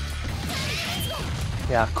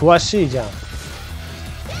 Yeah, 詳しいじゃん。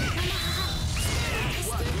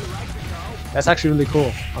That's actually really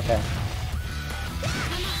cool. Okay.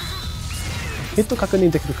 ヒット確認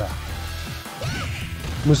できるか。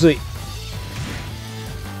むずい。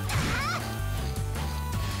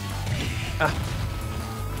あ。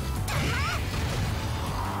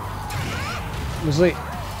むずい。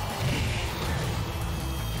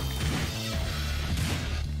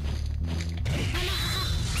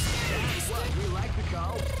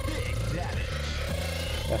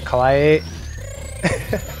kawaii.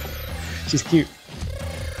 She's cute.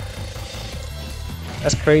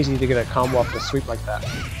 That's crazy to get a combo off the sweep like that.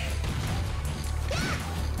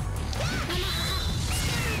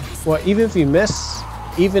 Well, even if you miss,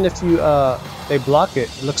 even if you they block it,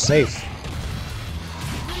 it looks safe.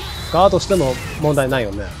 ガードしても問題ない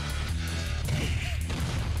よね。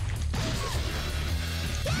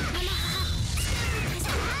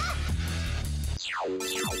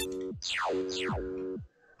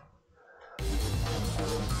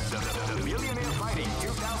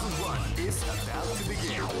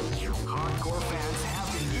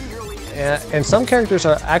And some characters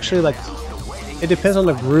are actually like, it depends on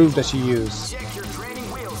the groove that you use.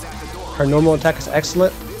 Her normal attack is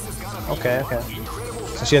excellent. Okay, okay.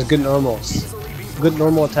 So she has good normals. Good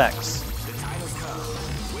normal attacks.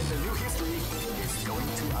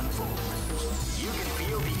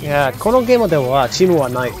 Yeah, このゲームではチームは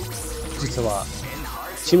ない。実は。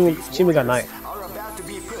チームがない。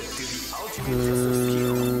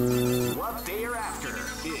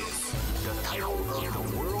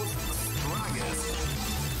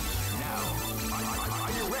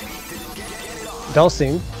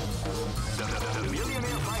Dhalsim,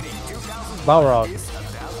 Balrog.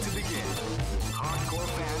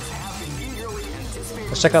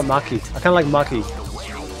 Let's check out Maki. I kind of like Maki.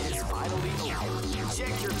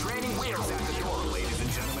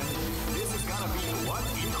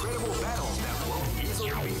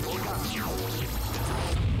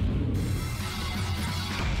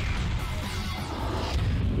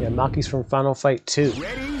 Yeah, Maki's from Final Fight 2.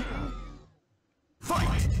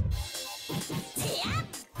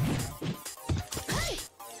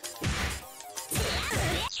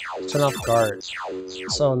 Turn off guard.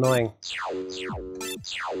 So annoying.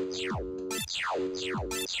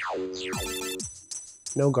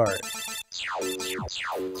 No guard.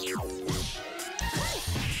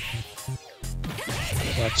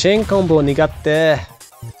 Chain combo 苦手.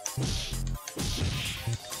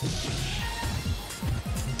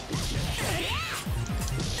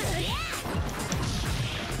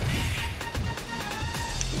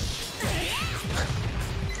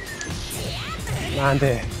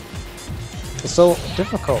 Nande. It's so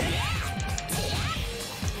difficult.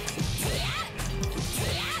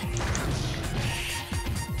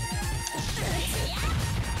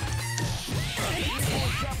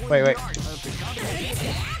 Wait.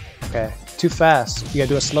 Okay, too fast. You gotta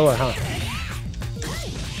do it slower, huh?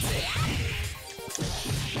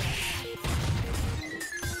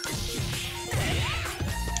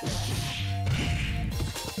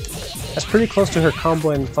 That's pretty close to her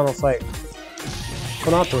combo in Final Fight. こ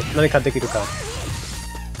の後何かできるか。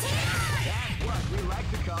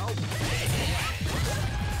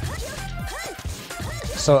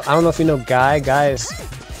So I don't know if you know Guile. Guile is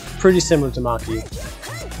pretty similar to Maki.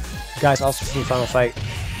 Guile's also from Final Fight.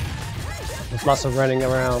 With lots of running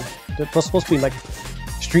around. They're supposed to be like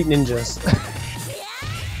street ninjas.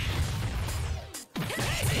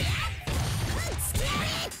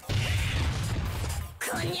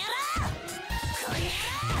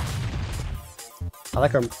 I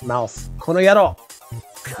like her mouth. Kono yaro!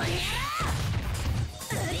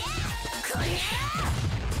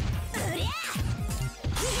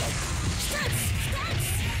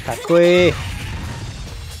 Kakkoi!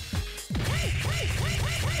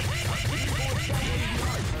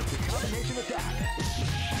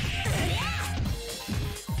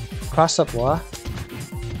 Cross up what?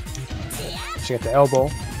 She got the elbow.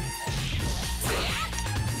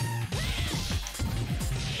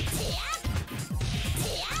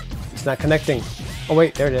 It's not connecting. Oh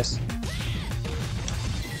wait, there it is.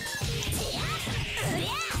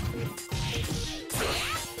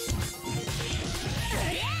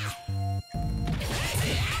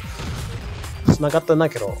 It's not got the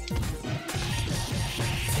Nakoruru.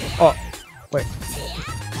 Oh, wait.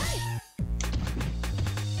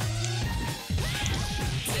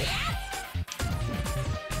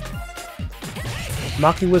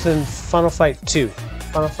 Maki was in Final Fight 2.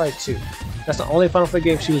 Final Fight 2. That's the only Final Fight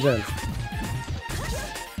game she was in.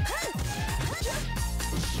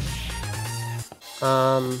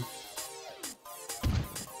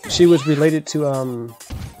 She was related to I'm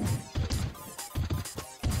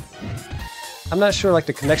not sure like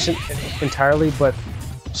the connection entirely, but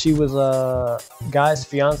she was Guy's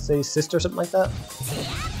fiance's sister or something like that.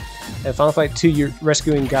 In Final Fight 2, you're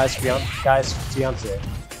rescuing Guy's fiance.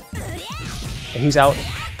 And he's out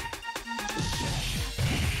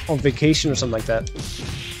on vacation or something like that.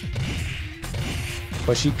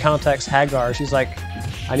 But she contacts Hagar. She's like,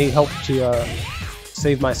 I need help to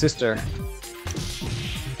save my sister.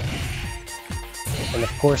 And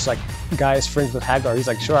of course, like, guy is friends with Hagar. He's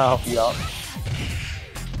like, sure, I'll help you out.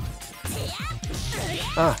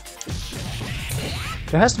 Ah.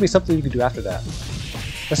 There has to be something you can do after that.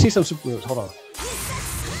 Let's see some super moves. Hold on.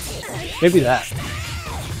 Maybe that.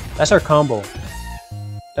 That's her combo.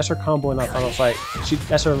 That's her combo in our final fight.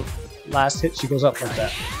 That's her last hit. She goes up like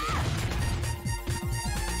that.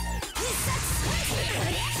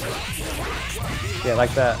 Yeah,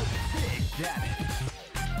 like that.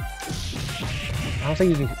 I don't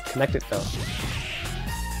think you can connect it though.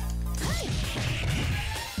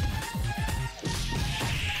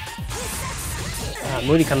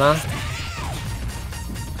 Moody kana?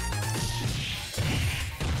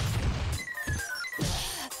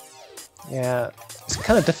 Yeah, it's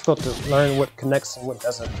kind of difficult to learn what connects and what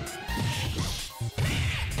doesn't.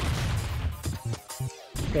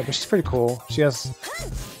 Yeah, but she's pretty cool. She has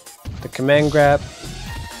the command grab.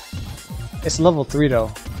 It's level 3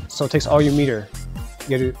 though, so it takes all your meter.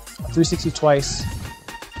 You gotta do 360 twice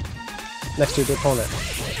next to the opponent.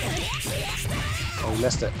 Oh, you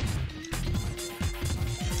missed it.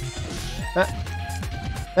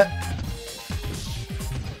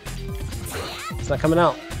 It's not coming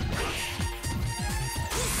out.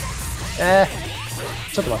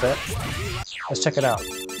 Something about that. Let's check it out.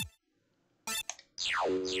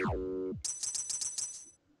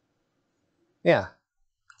 Yeah.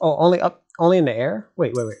 Oh, only in the air?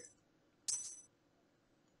 Wait.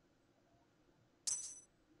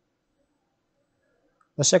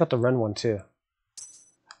 Let's check out the run one too.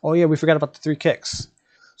 Oh yeah, we forgot about the 3 kicks.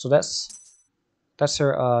 So that's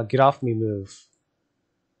her get off me move.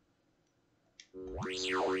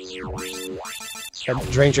 That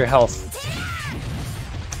drains your health.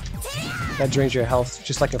 That drains your health,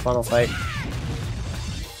 just like in Final Fight.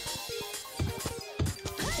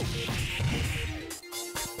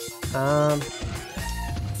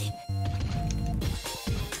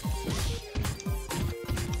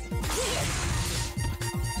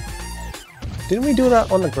 Didn't we do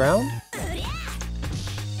that on the ground? I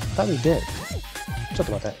thought we did.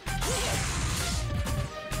 Something about that.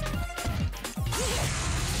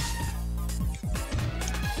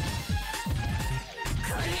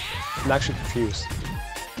 I'm actually confused.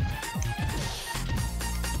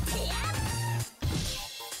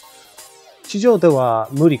 Chijo de wa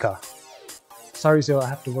muri ka? Sorry, Zio, I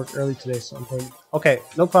have to work early today, so I'm going. Okay,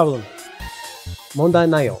 no problem. Mondai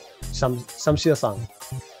nayo. Samshida-san.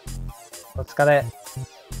 Otsukare.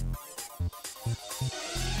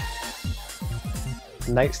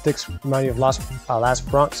 Night sticks remind you of Last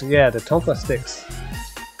Bronx. Yeah, the Tonka sticks.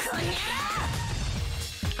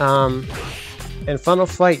 In Final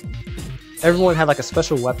Fight, everyone had like a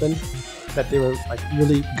special weapon that they were like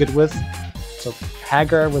really good with. So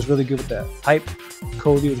Hagar was really good with the pipe.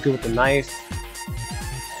 Cody was good with the knife.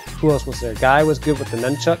 Who else was there? Guy was good with the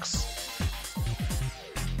nunchucks.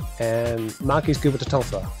 And Maki's good with the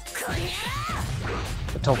tonfa.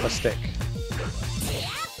 The tonfa stick.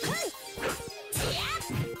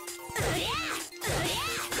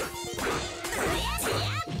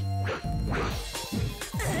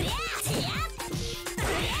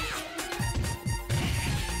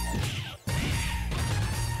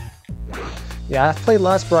 Yeah, I've played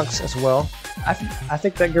Last Bronx as well. I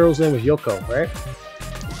think that girl's name was Yoko, right?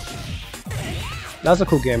 That was a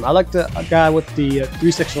cool game. I like the guy with the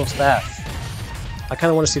 3-sectional staff. I kind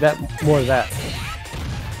of want to see that more of that.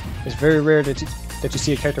 It's very rare that you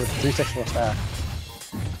see a character with a 3-sectional staff.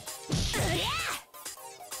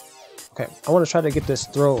 Okay, I want to try to get this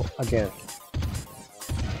throw again.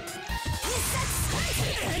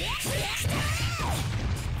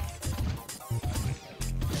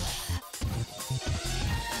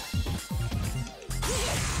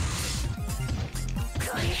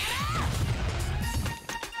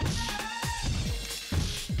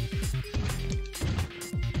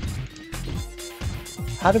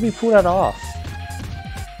 How did we pull that off?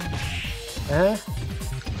 Eh?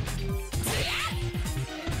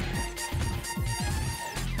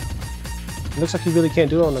 It looks like you really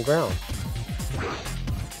can't do it on the ground.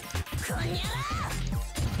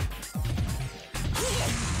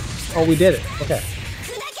 Oh, we did it. Okay.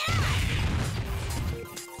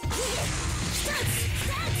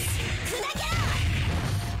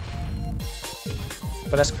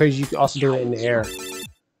 But that's crazy, you can also do it in the air.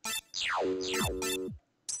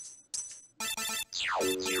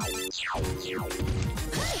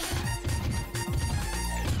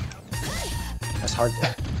 That's hard.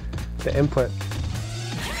 The input.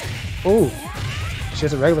 Ooh, she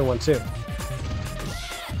has a regular one too.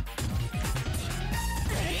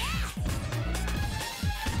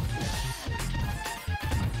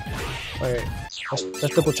 Alright,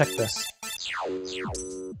 let's double check this.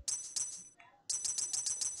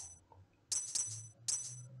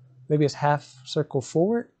 Maybe it's half circle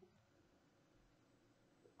forward?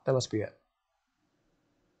 That must be it.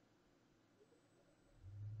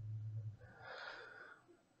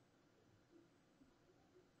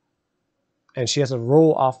 And she has a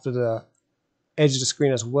roll off to the edge of the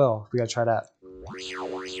screen as well. We gotta try that.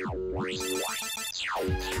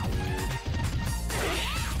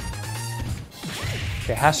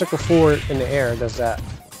 Okay, half circle forward in the air does that.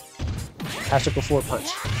 Half circle forward punch.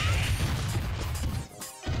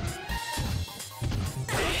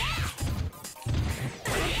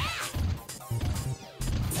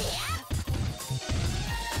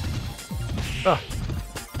 Oh.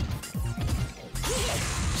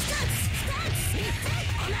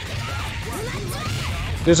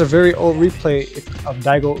 There's a very old replay of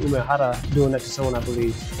Daigo Umehara doing that to someone, I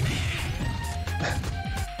believe.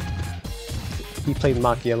 He played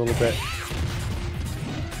Maki a little bit.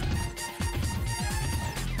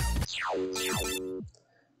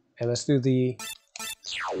 And let's do the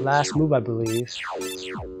last move, I believe.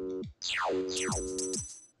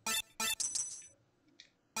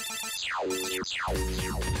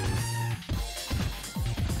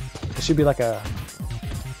 It should be like a...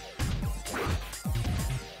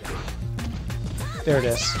 There it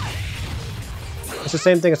is. It's the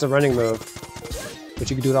same thing as a running move,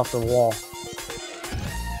 but you can do it off the wall.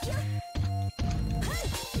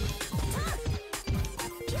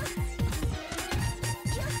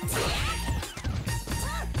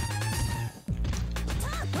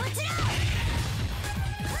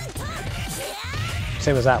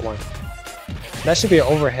 Same as that one. That should be an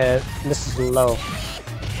overhead, and this is low.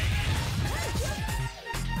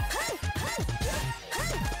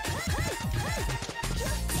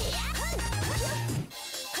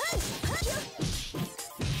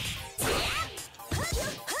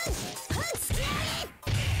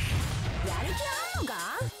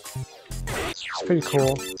 It's pretty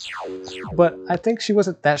cool. But I think she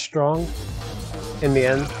wasn't that strong in the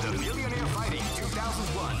end.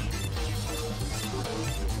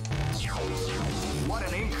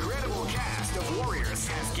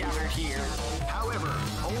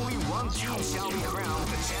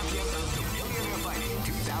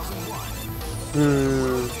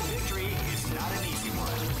 Victory is not an easy one.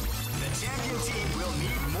 The champion team will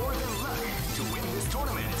need more than luck to win this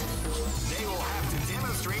tournament. They will have to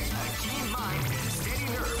demonstrate a keen mind and steady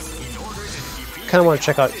nerves in order to defeat. Kind of want to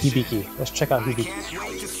check out Hibiki. Let's check out Hibiki. I can't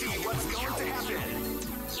wait to see what's going to happen.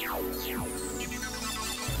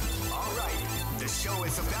 All right, the show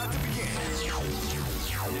is about to begin.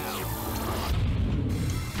 Now,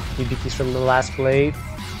 Hibiki's from the last blade.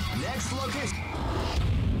 next location.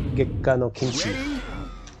 Gekka no Kinchi. Ready?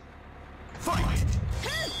 Fight!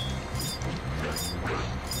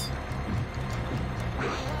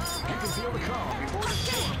 You can feel the calm before the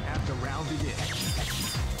storm as the round begins.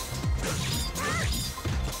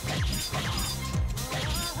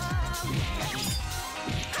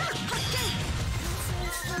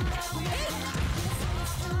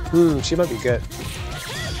 She might be good.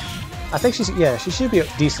 I think she should be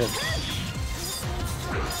decent.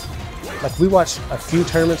 Like, we watched a few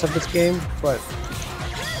tournaments of this game, but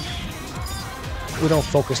we don't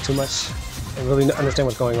focus too much and really understand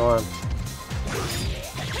what's going on.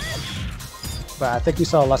 But I think we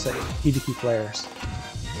saw lots of Hibiki players.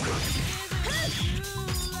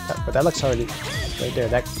 But that looks already right there,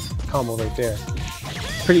 that combo right there.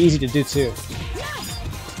 Pretty easy to do too.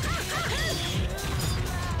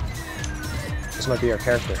 This might be our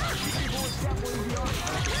character.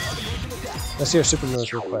 Let's see her super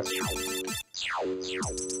moves real quick.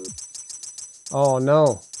 Oh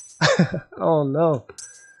no. Oh no.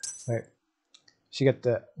 Wait. She got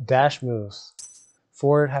the dash moves.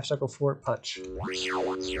 Forward, half circle, forward, punch.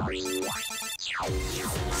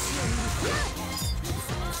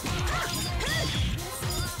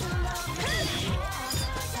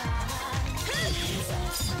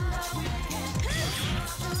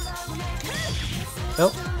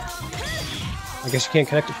 Nope. I guess you can't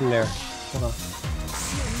connect it from there. Hold on.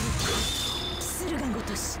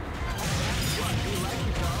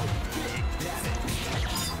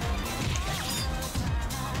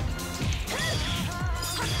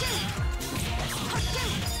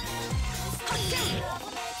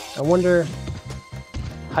 I wonder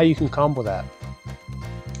how you can combo that.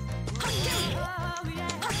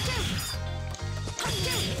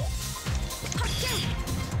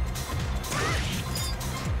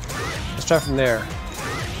 Let's try from there.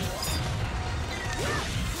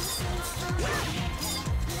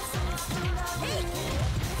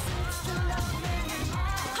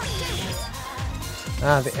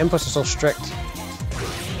 Ah, the inputs are so strict.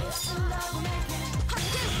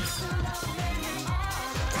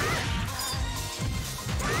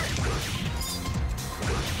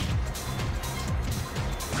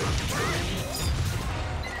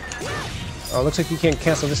 Oh, it looks like you can't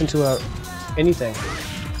cancel this into anything.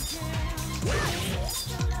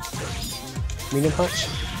 Medium punch?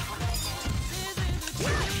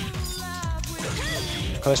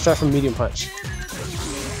 Oh, let's try from medium punch.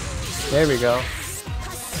 There we go.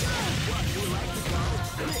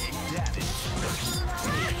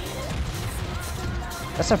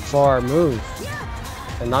 That's a far move.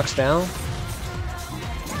 It knocks down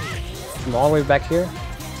from all the way back here.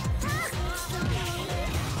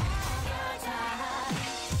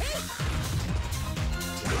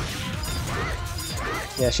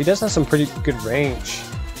 Yeah, she does have some pretty good range.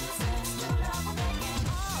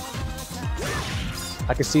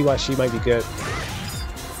 I can see why she might be good.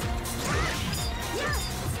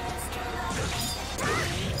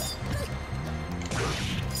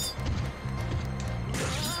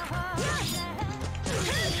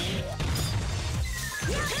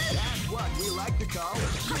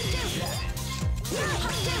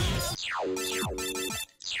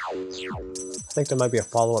 I think there might be a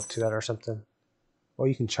follow-up to that or something. Or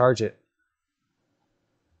you can charge it.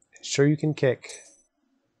 Sure you can kick.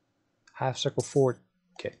 Half circle forward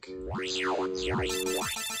kick.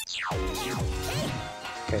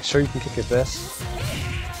 Okay, sure you can kick at this.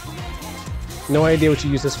 No idea what you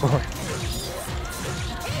use this for.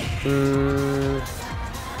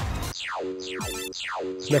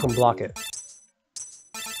 Let's make him block it.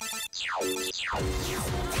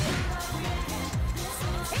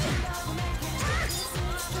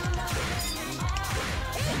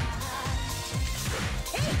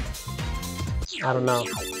 I don't know.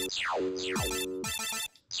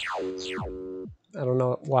 I don't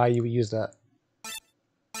know why you would use that.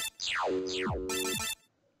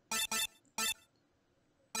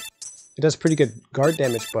 It does pretty good guard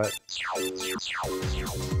damage, but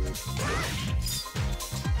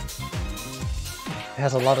it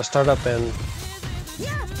has a lot of startup and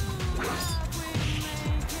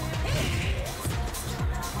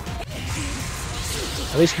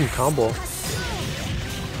at least you can combo.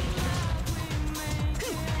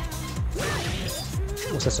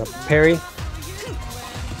 What's this, a parry?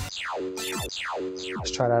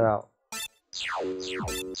 Let's try that out.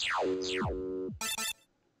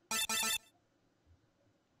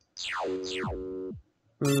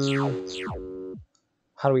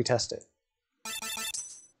 How do we test it?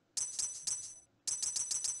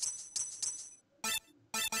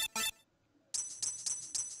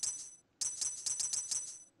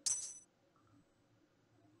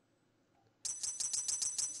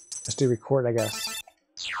 Let's do record, I guess.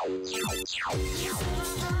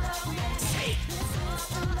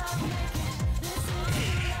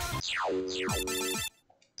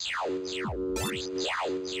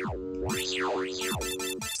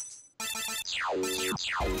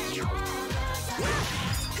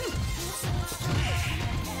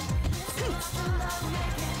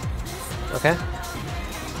 Okay.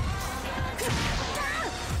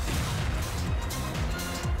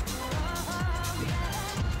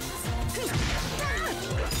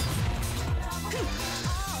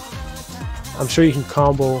 I'm sure you can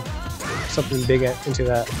combo something big into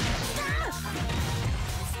that.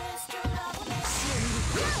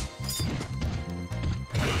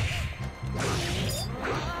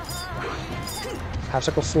 Half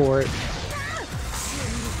circle forward.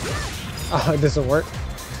 Oh, it doesn't work.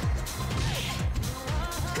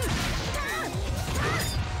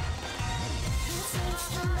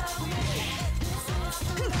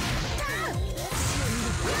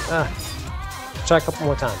 Try a couple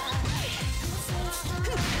more times.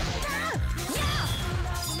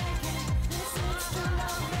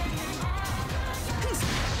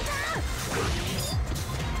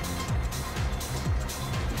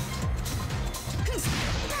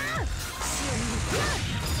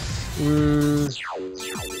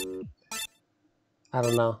 I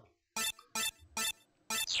don't know.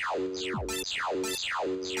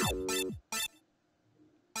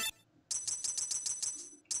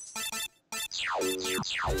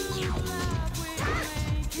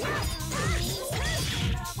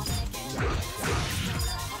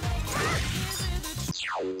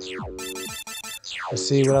 Let's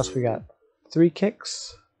see what else we got. 3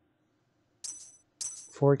 kicks.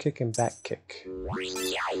 Forward kick and back kick.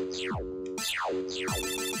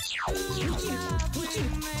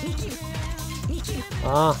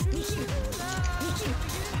 Ah.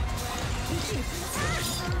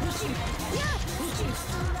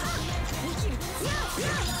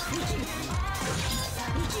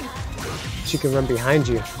 She can run behind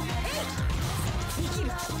you.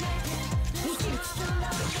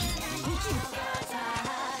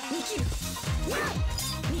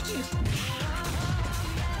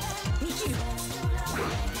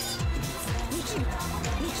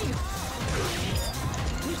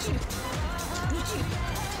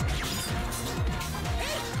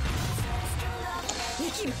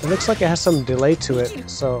 It looks like it has some delay to it,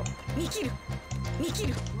 so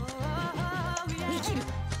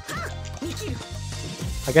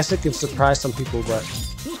I guess it can surprise some people, but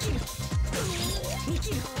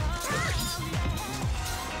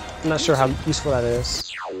I'm not sure how useful that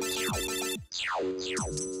is.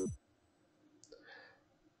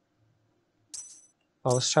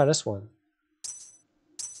 Oh, let's try this one.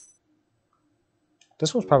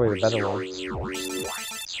 This one's probably the better one.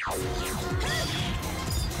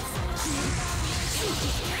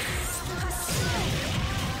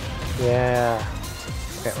 Yeah.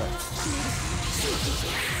 Okay, right.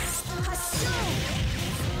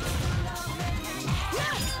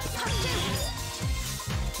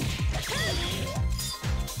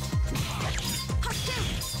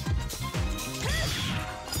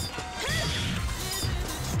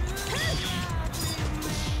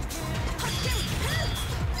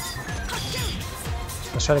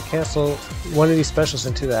 Let's try to cancel one of these specials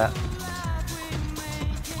into that.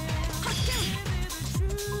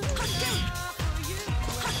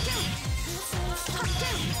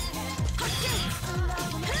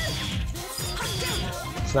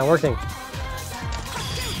 It's not working.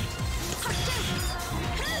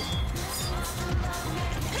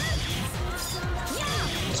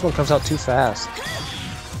 This one comes out too fast.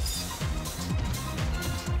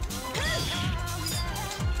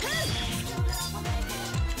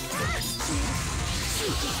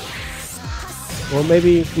 Well,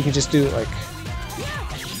 maybe we can just do it like...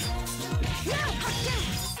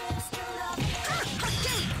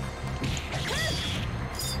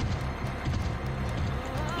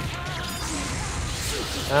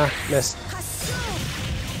 Ah, missed.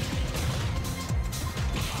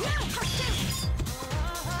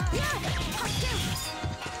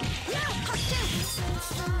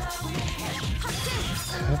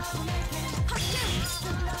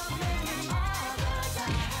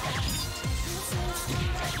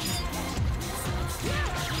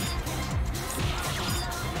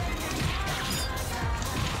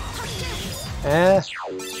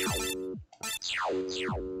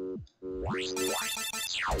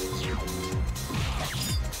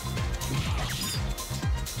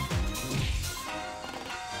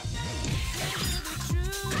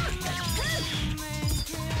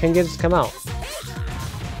 Can't get it to come out.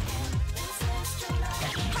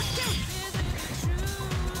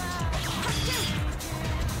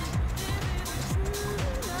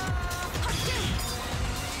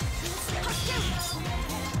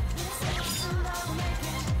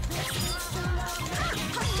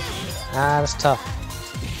 Ah, that's tough.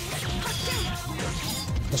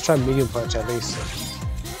 Let's try medium punch at least.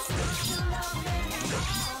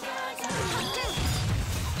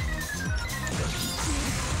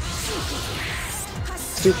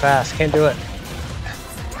 It's too fast, can't do it.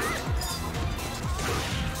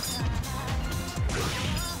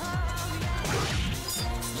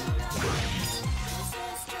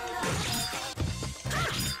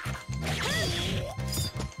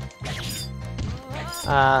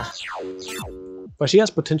 But she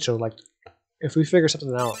has potential, like, if we figure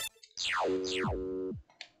something out. The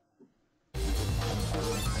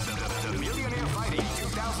Millionaire Fighting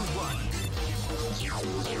 2001.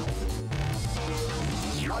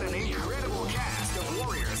 What an incredible cast of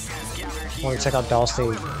warriors has gathered here. I want to check out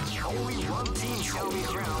Dhalsim. Only one team shall be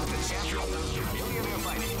crowned the champion of the Millionaire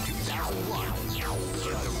Fighting 2001.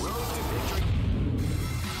 Hit the road to victory.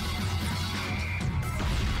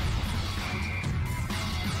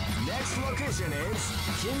 Next location is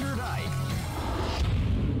Kinderdijk.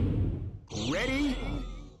 Ready?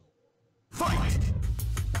 Fight!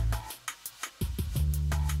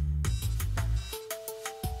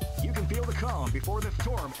 You can feel the calm before the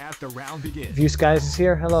storm as the round begins. View Skies is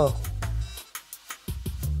here. Hello.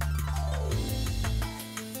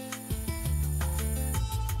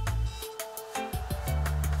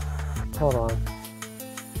 Hold on.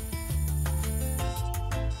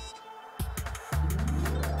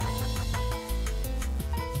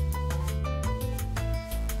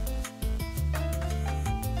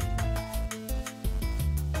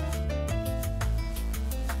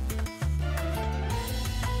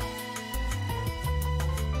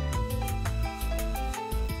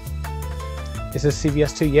 Is this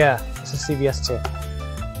CVS2? Yeah, this is CVS2.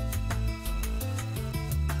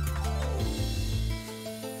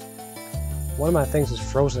 One of my things is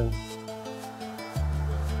frozen.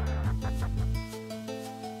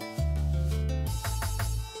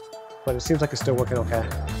 But it seems like it's still working okay.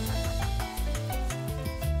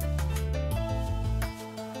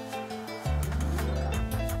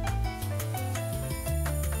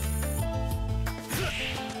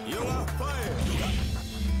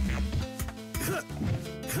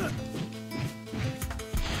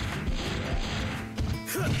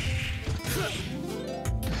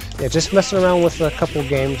 Yeah, just messing around with a couple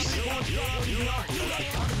games.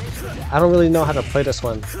 I don't really know how to play this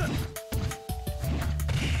one.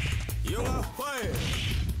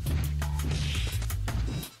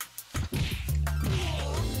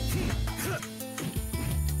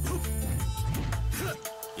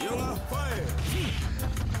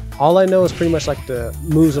 All I know is pretty much like the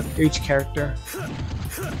moves of each character,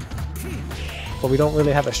 but we don't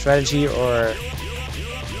really have a strategy or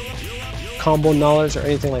combo knowledge or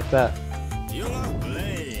anything like that.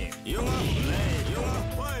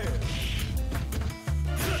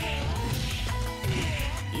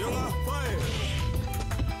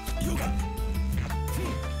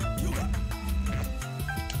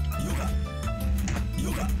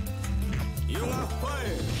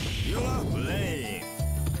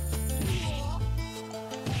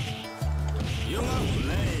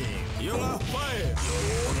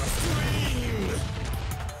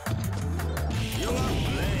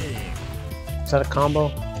 Is that a combo?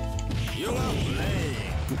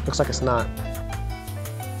 Looks like it's not.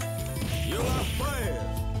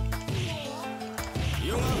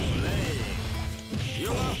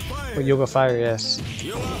 But Yoga Fire, yes.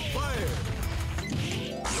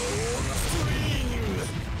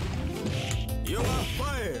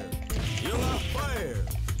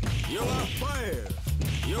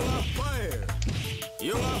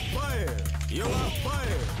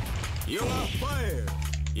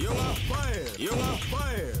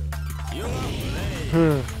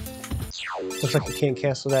 Looks like you can't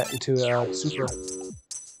cancel that into super.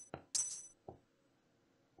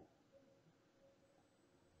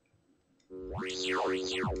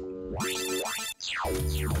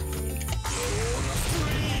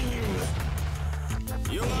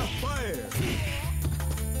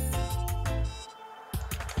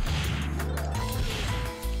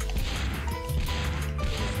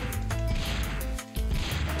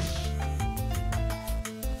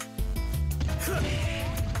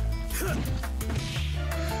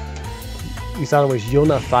 You thought it was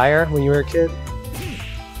Yona Fire when you were a kid?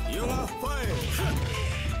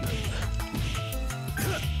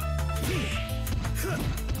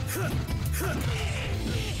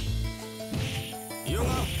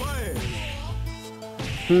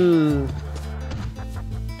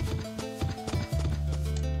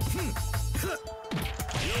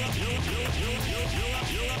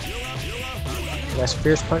 That's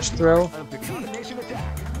Fierce Punch throw.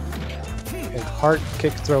 And Hard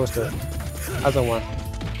Kick throw is the other one.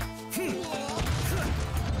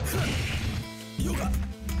 You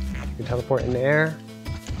can teleport in the air.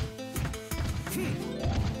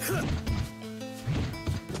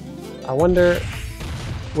 I wonder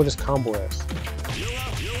what his combo is.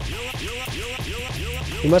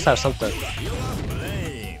 He must have something.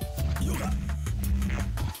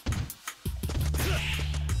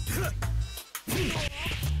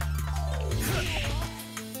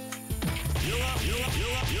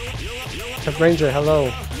 Tech Ranger,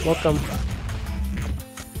 hello. Welcome.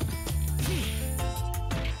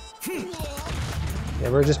 Yeah,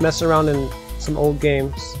 we're just messing around in some old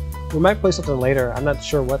games. We might play something later. I'm not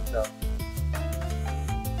sure what though.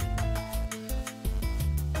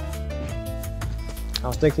 I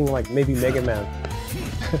was thinking like maybe Mega Man.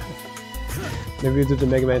 Maybe we do the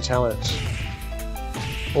Mega Man challenge.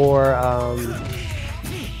 Or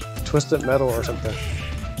Twisted Metal or something.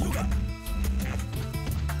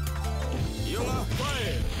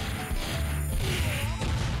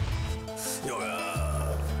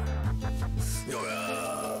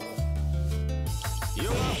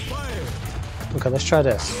 Okay, let's try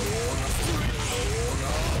this.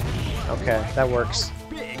 Okay, that works.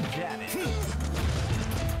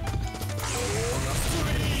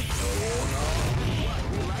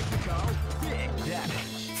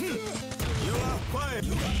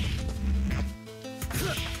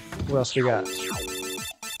 What else we got?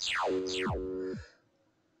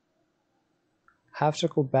 Half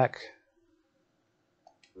circle back.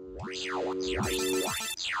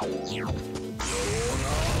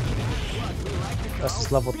 That's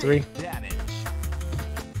just level 3.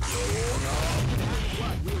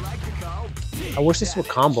 I wish this would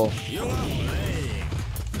combo.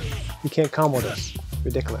 You can't combo this.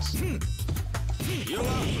 Ridiculous.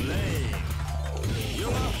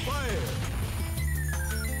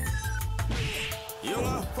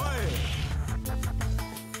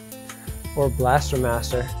 Or Blaster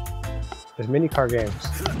Master. There's mini car games.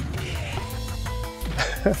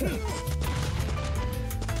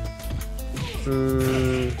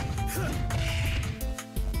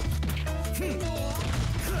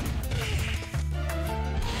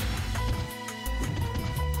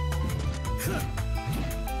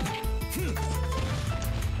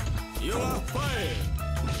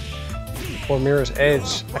 Or Mirror's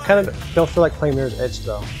Edge. I kind of don't feel like playing Mirror's Edge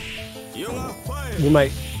though. We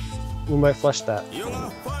might flush that.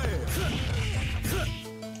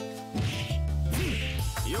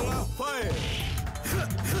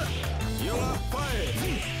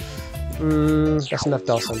 That's enough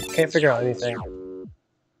Dhalsim. Can't figure out anything.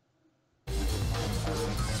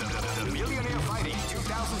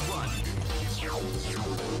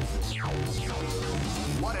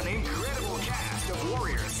 What an incredible cast of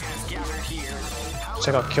warriors has gathered here.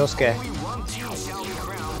 Check out Kyosuke.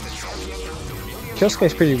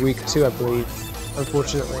 Kyosuke's pretty weak too, I believe,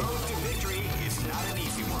 unfortunately. Victory is not an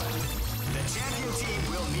easy one. The champion team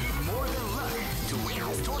will need more than luck to win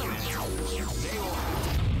this tournament. They will.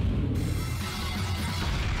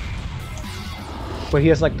 But he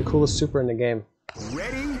has like the coolest super in the game.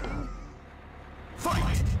 Ready?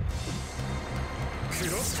 Fight!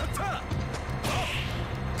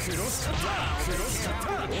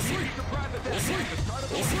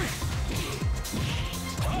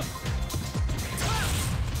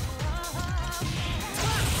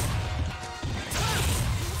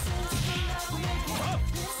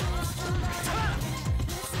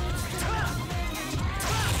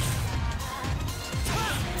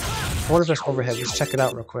 I wonder if there's overhead. Let's check it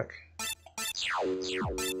out real quick.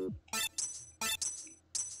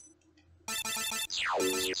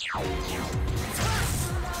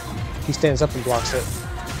 He stands up and blocks it.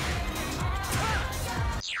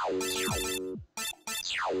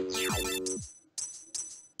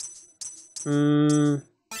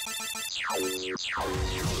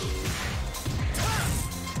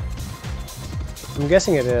 I'm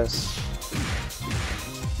guessing it is.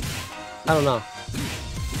 I don't know.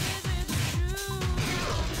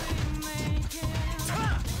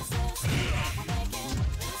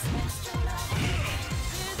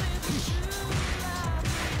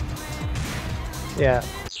 Yeah,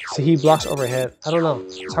 see, he blocks overhead. I don't know.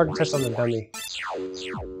 It's hard to test on the dummy.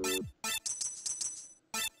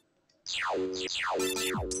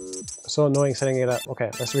 So annoying setting it up.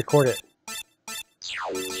 Okay, let's record it.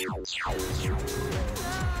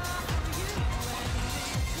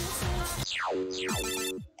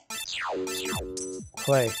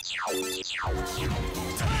 Play.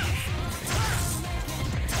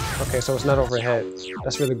 Okay, so it's not overhead.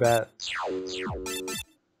 That's really bad.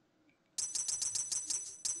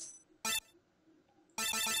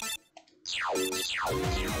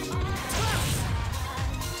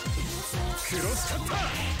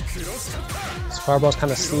 This fireball's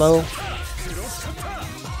kind of slow.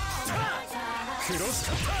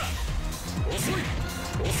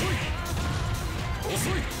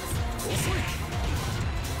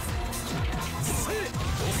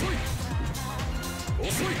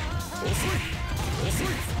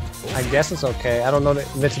 I guess it's okay. I don't know the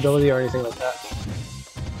invincibility or anything like that.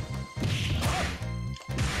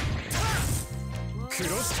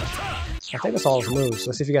 I think that's all his moves.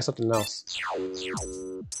 Let's see if he got something else.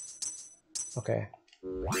 Okay.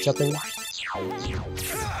 Jumping.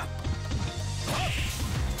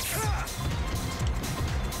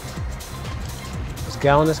 Is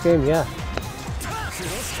Guile in this game? Yeah.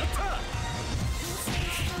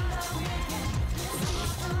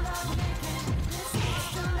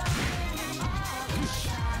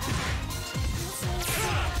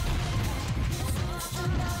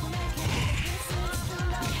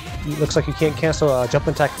 Looks like you can't cancel a jump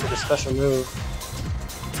attack with a special move.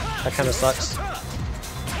 That kind of sucks.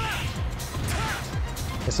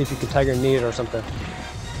 Let's see if you can tiger knee it or something.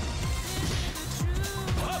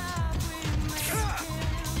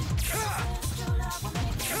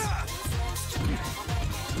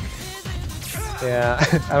 Yeah,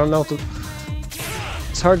 I don't know.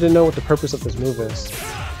 It's hard to know what the purpose of this move is.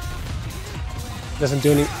 It doesn't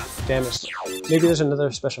do any damage. Maybe there's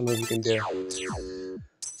another special move you can do.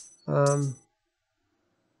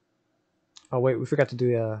 Oh wait, we forgot to do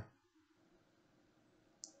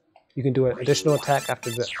you can do an additional attack after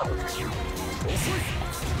the.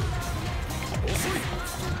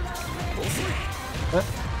 What?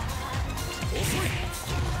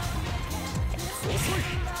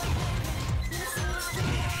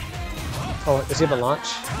 Oh, does he have a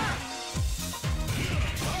launch?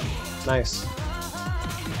 Nice.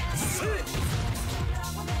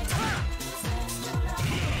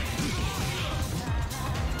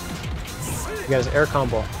 He got his air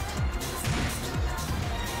combo.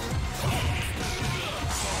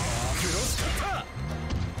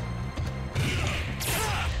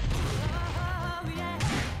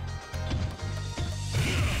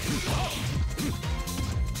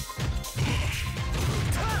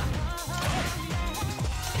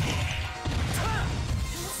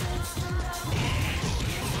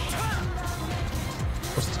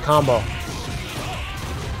 combo.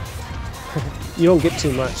 You don't get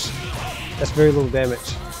too much. That's very little damage.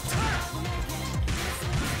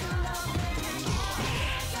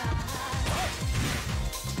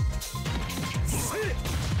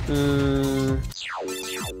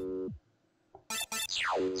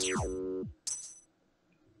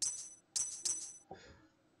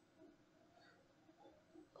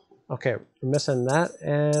 Okay, we're missing that,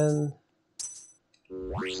 and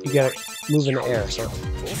you gotta move in the air. So,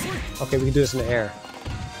 okay, we can do this in the air.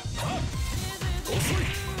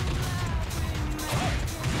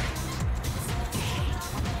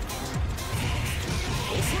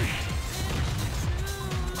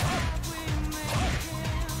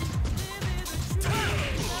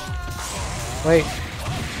 Wait.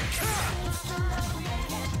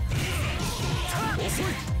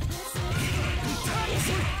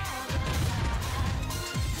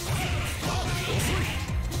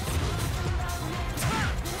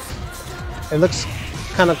 It looks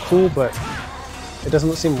kind of cool, but it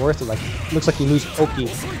doesn't seem worth it. Like, it looks like you lose Oki.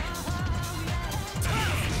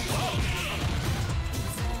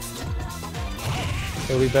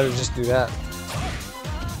 So we better just do that.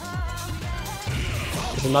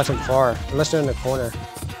 Because it knocks them far, unless they're in the corner.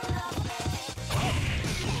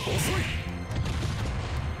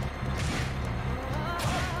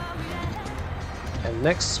 And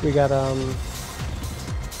next we got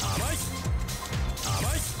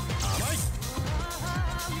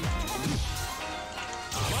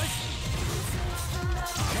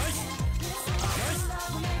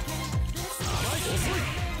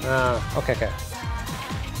okay.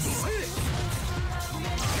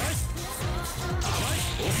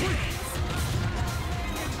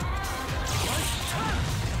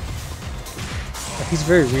 He's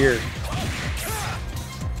very weird.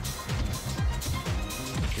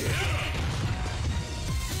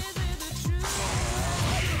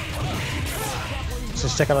 Let's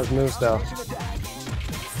just check out his moves though.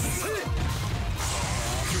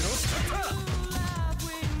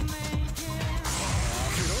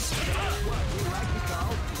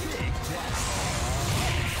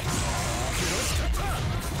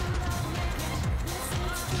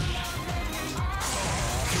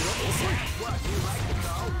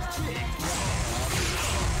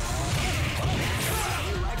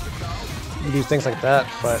 You do things like that,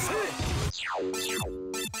 but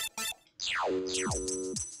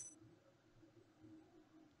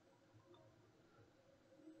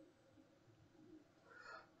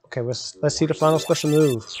okay, let's see the final special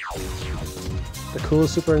move. The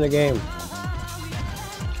coolest super in the game.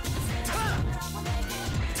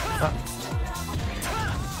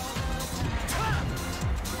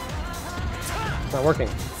 It's not working.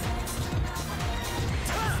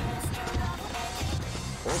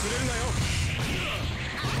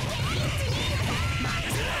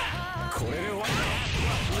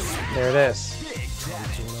 There it is.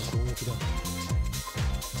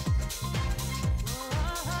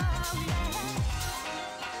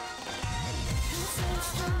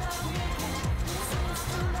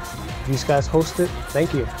 These guys hosted.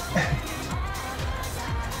 Thank you.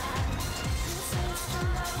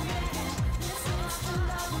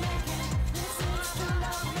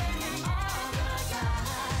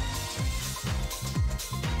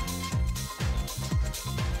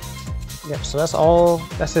 Yep, so that's all.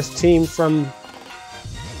 That's his team from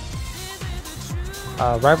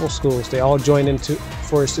rival schools. They all joined into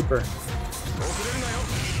for a super.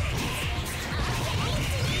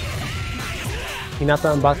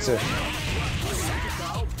 Hinata and Batsu.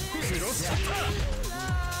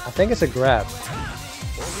 I think it's a grab.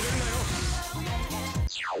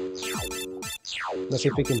 Let's see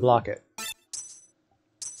if we can block it.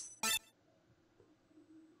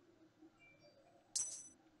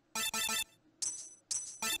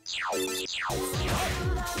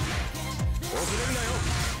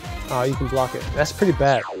 Oh, you can block it. That's pretty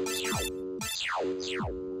bad.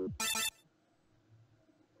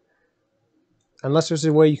 Unless there's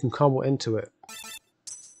a way you can combo into it.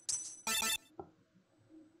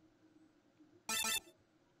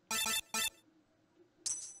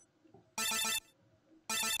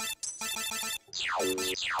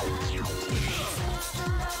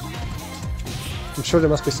 I'm sure there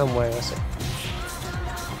must be some way. Let's see.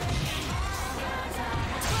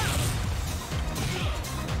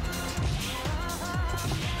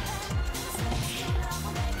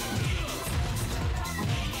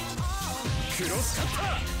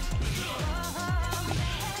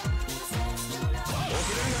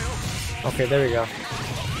 Okay, there we go.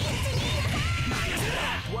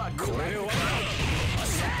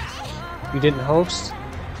 You didn't host?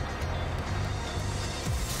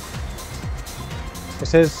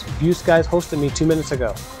 says Buse guys hosted me 2 minutes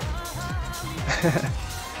ago.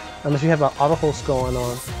 Unless you have an auto host going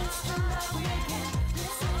on,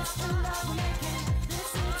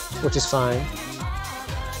 which is fine.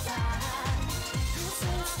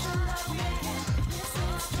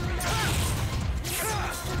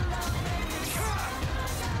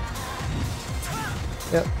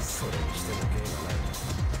 Yep.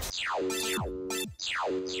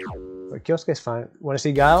 But Kyosuke's fine. Want to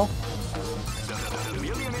see Guile?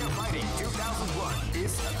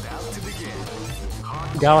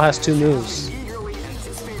 Guile has 2 moves.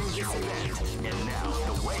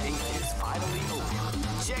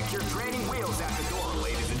 Check your training wheels at the door,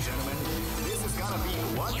 ladies and gentlemen. This is gonna be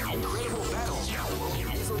one incredible battle that will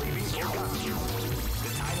easily be forgotten.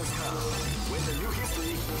 The time has come when the new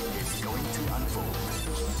history is going to unfold.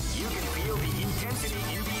 You can feel the intensity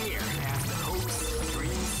in the air as the hopes,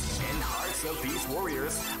 dreams, and hearts of these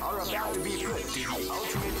warriors are about to be put to the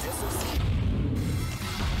ultimate test.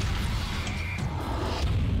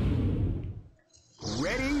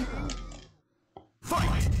 Ready?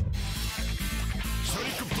 Fight!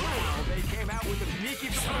 They came out with a sneaky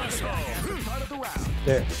surprise at the start of the round.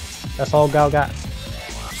 There. That's all Guile got.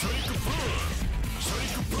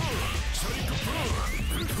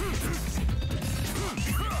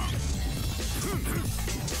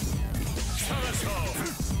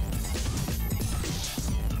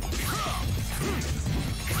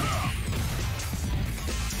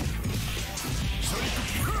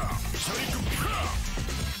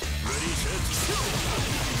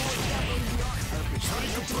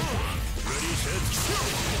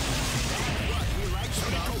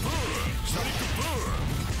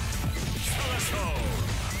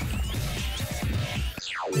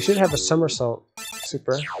 We should have a somersault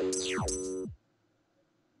super.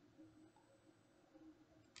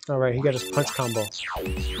 Alright, he got his punch combo.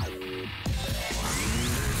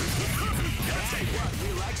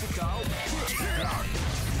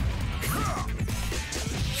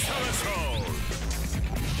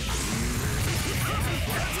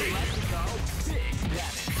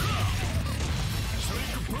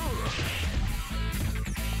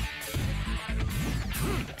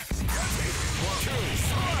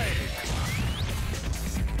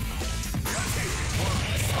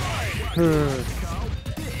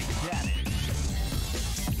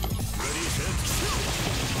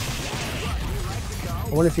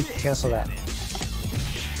 I wonder if you can cancel that.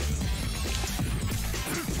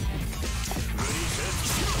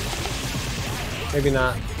 Maybe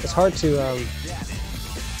not. It's hard to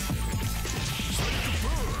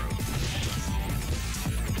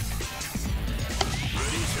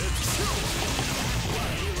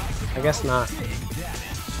I guess not.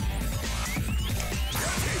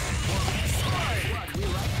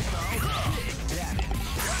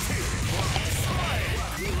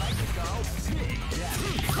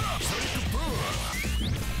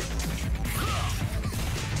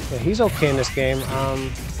 Yeah, he's okay in this game.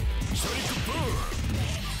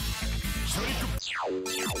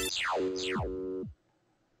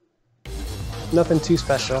 Nothing too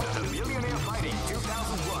special.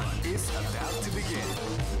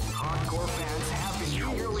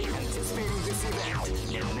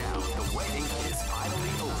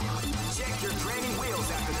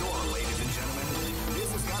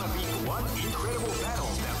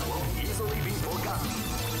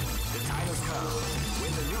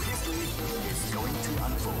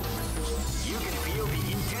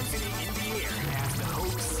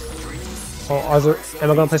 Oh,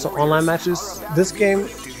 am I gonna play some online matches? This game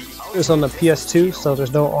is on the PS2, so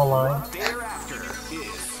there's no online.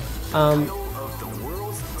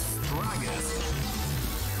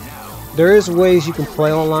 There is ways you can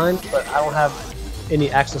play online, but I don't have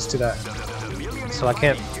any access to that, so I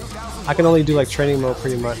can't. I can only do like training mode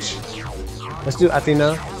pretty much. Let's do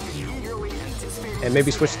Athena, and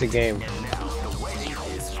maybe switch the game,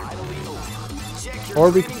 or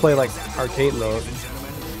we could play like arcade mode.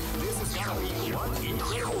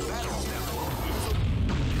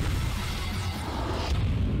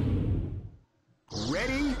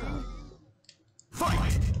 Ready?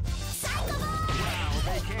 Fight!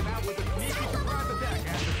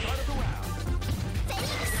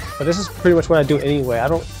 But this is pretty much what I do anyway. I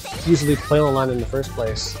don't usually play online in the first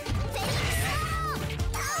place.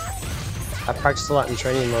 I practice a lot in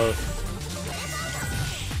training mode.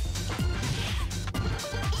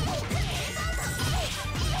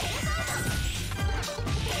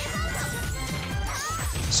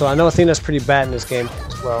 So I know Athena's pretty bad in this game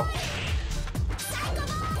as well.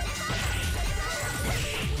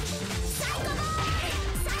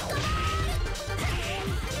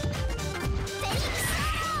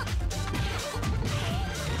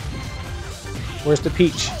 Where's the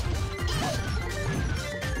peach?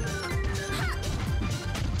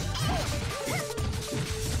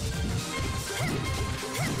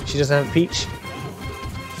 She doesn't have a peach?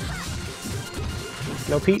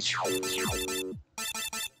 No peach?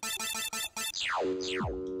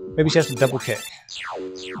 Maybe she has to double kick.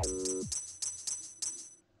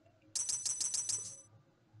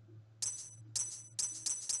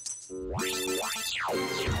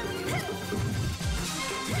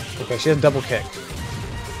 Okay, she has a double kick.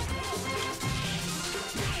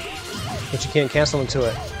 But you can't cancel into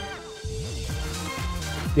it.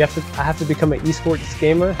 I have to become an esports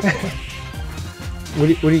gamer? What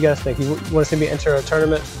do you guys think? You want to see me enter a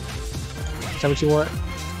tournament? Is that what you want?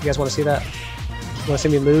 You guys want to see that? You want to see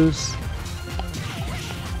me lose?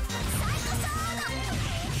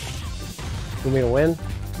 You want me to win?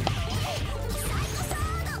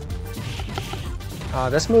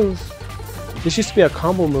 This move. This used to be a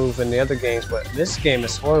combo move in the other games, but this game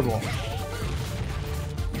is horrible.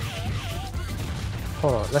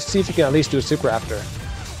 Hold on, let's see if you can at least do a super after.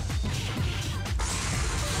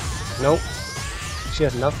 Nope. She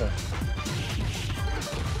has nothing.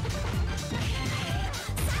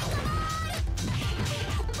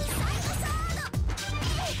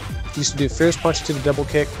 Used to do fierce punch to the double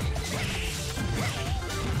kick.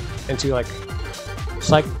 Into like,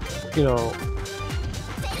 you know,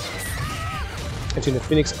 into the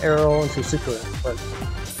Phoenix Arrow, into Sakura, but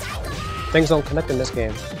things don't connect in this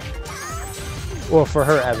game. Well, for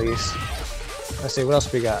her at least. Let's see, what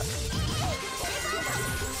else we got?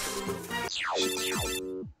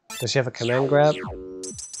 Does she have a command grab?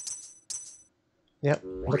 Yep,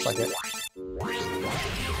 looks like it.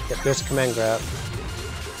 Yep, there's a command grab.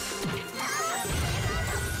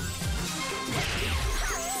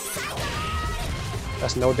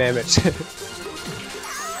 That's no damage.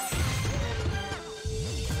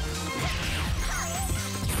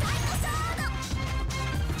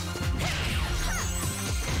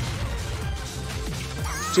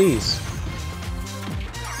 Jeez.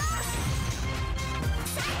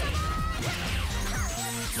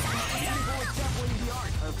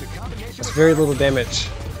 That's very little damage.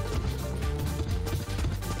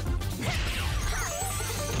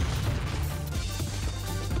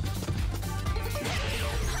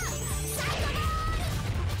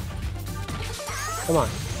 Come on.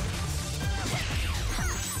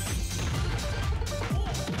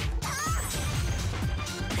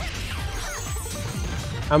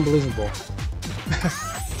 Unbelievable.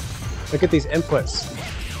 Look at these inputs.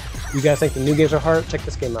 You guys think the new games are hard? Check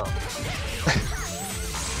this game out.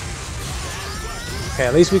 Okay,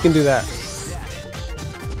 at least we can do that.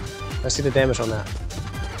 Let's see the damage on that.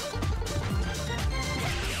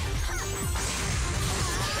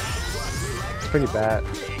 It's pretty bad.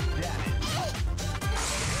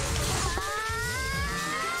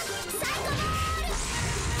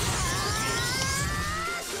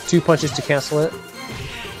 Two punches to cancel it.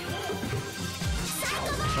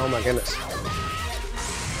 Oh my goodness.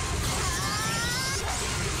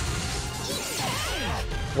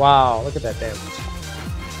 Wow, look at that damage.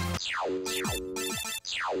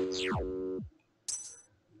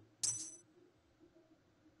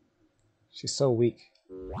 She's so weak.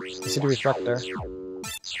 You see the reflector.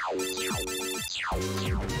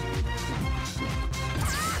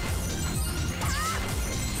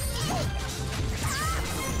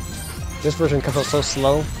 This version comes out so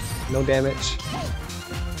slow, no damage.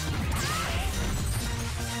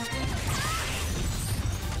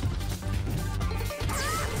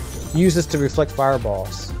 Use this to reflect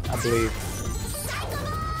fireballs, I believe.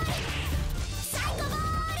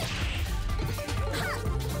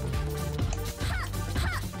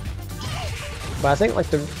 But I think like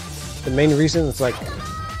the main reason is like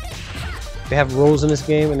they have rolls in this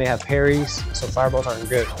game and they have parries, so fireballs aren't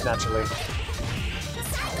good naturally.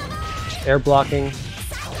 Air blocking.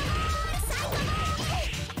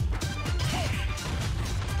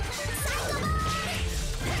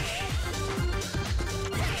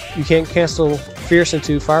 You can't cancel Fierce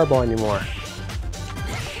into Fireball anymore.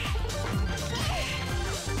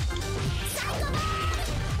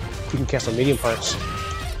 You can cancel Medium Punch.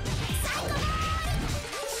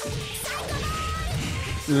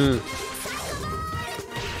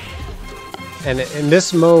 And in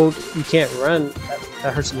this mode, you can't run.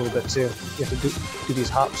 That hurts a little bit too. You have to do these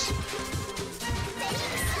hops.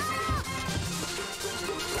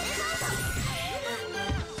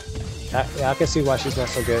 Yeah, I can see why she's not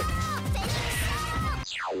so good.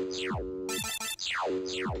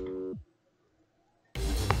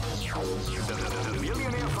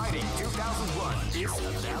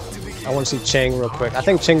 I want to see Chang real quick. I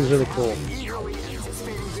think Chang is really cool.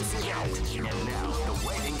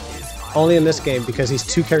 Only in this game because he's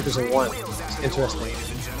two characters in one. It's interesting.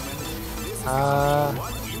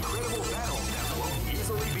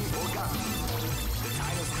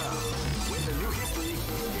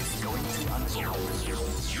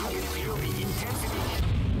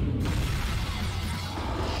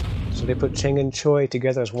 So they put Chang and Choi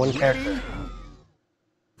together as one character.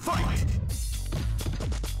 Fight!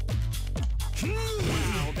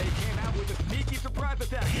 Wow, they came out with a sneaky surprise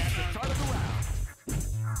attack at the start of the round.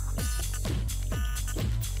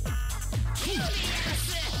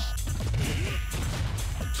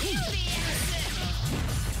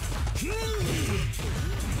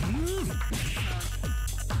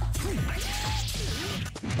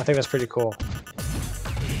 I think that's pretty cool.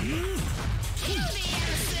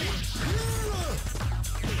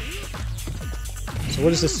 So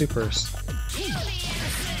what is the supers?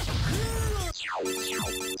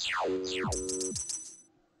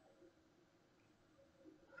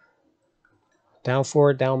 Down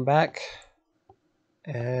forward, down back,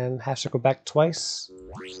 and half circle back twice.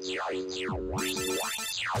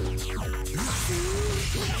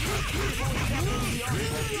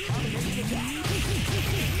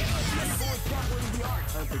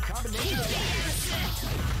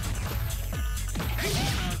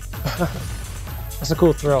 That's a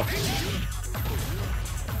cool throw.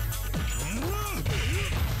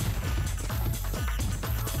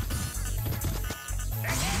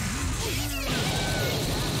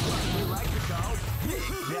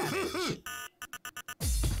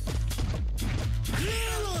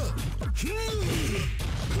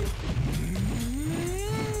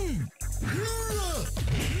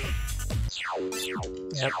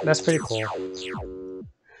 Yep, that's pretty cool.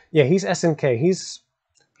 Yeah, he's SNK. He's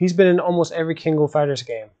been in almost every King of Fighters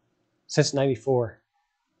game since '94.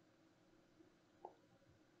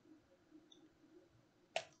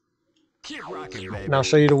 Keep rocking, baby. And I'll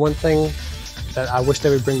show you the one thing that I wish they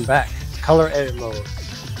would bring back: color edit mode.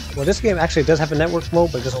 Well, this game actually does have a network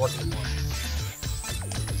mode, but it doesn't work anymore.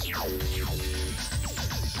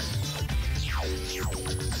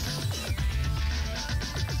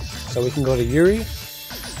 So we can go to Yuri,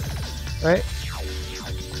 right?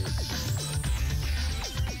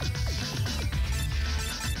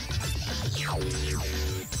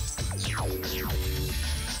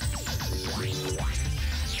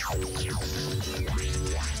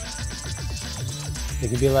 You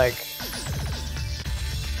can be like,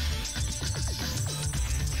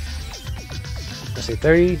 let's see,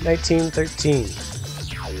 30, 19, 13.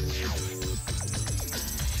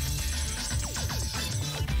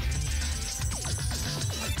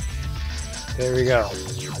 There we go.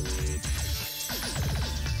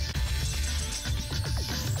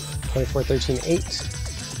 24, 13, 8.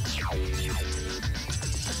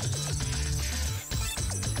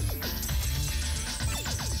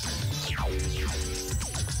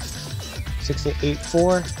 Sixteen, 8,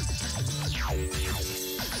 4.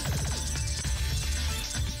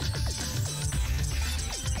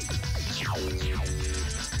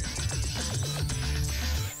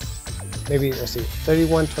 Maybe, let's see,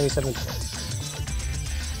 31, 27, 20.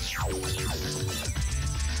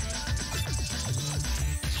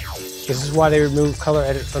 This is why they removed color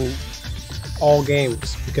edit from all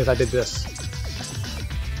games, because I did this.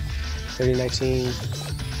 30, 19,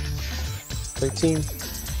 13.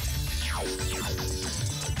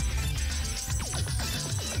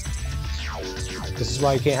 This is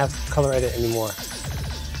why you can't have color edit anymore.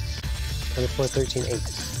 24, 13, 8.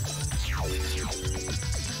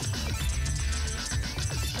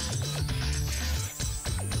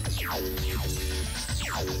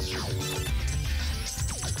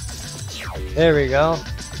 There we go.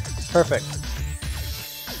 Perfect.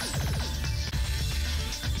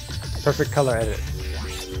 Perfect color edit.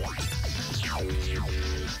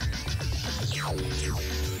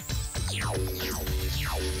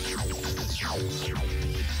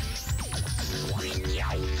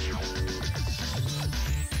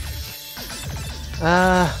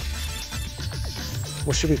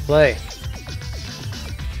 What should we play?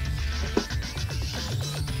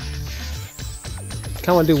 Kind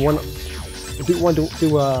of want to do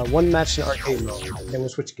one match in arcade mode. Then we'll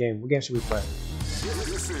switch game. What game should we play?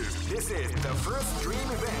 This is the first dream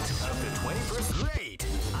event of the 21st grade.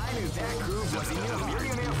 I knew that groove was in a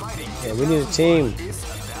millionaire fighting. Yeah, we need a team.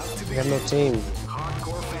 We have no team.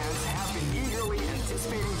 Hardcore fans have been eagerly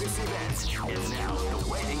anticipating this event, and now the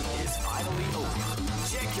waiting is finally over.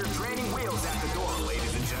 Check your training wheels at the door,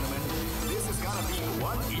 ladies and gentlemen. This is gonna be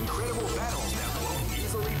one incredible battle that won't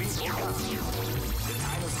easily be forgotten. The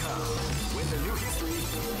time has come when the new history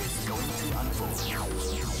is going to unfold.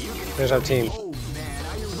 There's our team. Oh man,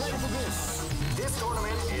 are you ready for this? This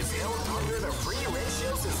tournament is held under the free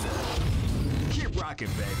ratio system. Keep rocking,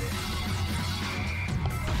 baby.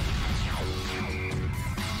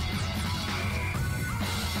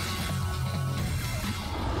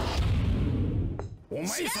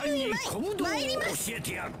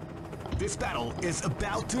 This battle is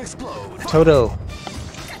about to explode. Toto.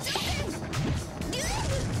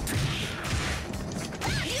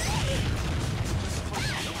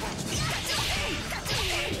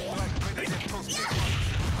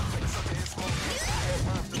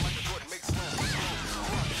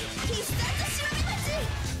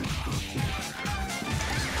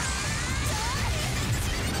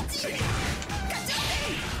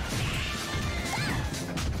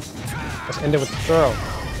 Let's end it with the throw.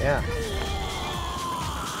 Yeah.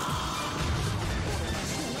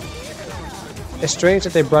 It's strange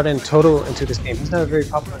that they brought in Toto into this game. He's not a very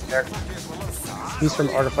popular character. He's from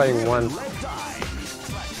Art of Fighting 1.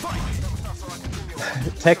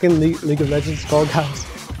 Tekken, League of Legends, Fall Guys.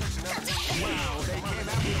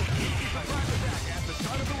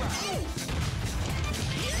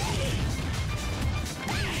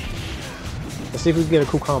 Let's see if we can get a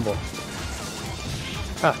cool combo.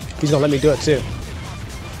 Ah, he's gonna let me do it too.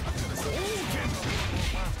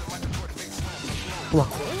 Come on.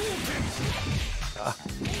 Ah.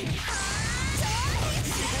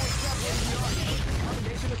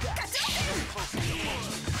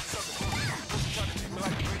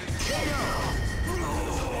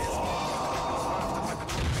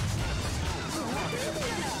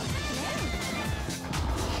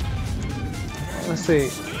 Let's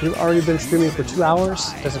see. You've already been streaming for 2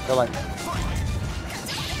 hours? Doesn't feel like it.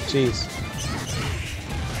 Jeez.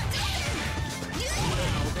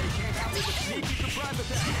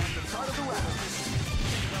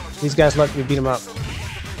 These guys let me beat them up.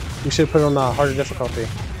 We should put it on a harder difficulty.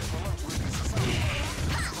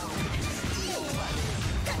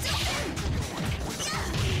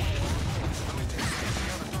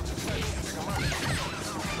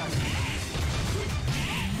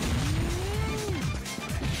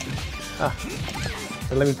 Ah.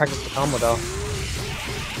 They let me practice the combo though.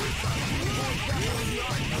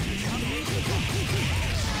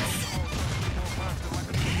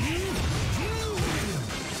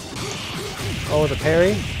 Oh, the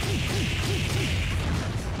parry.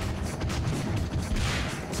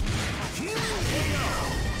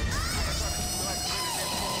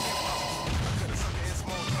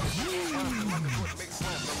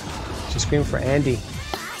 She screamed for Andy.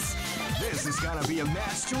 This is gonna be a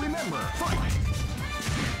match to remember. Fight!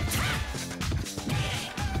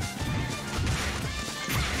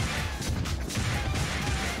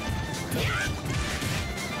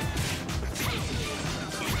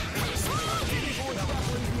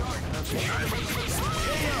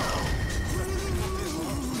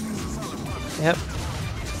 Yep.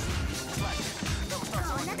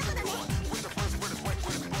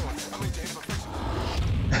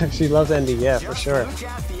 She loves Andy, yeah, for sure.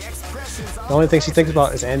 The only thing she thinks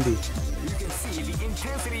about is Andy. You can see the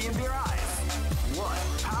intensity in their eyes. What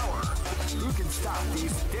power? Who can stop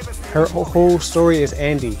these devastating... Her whole story is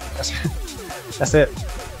Andy. That's it.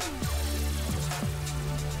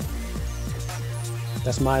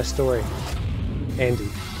 That's my story. Andy.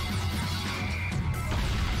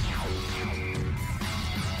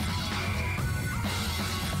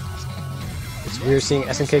 It's weird seeing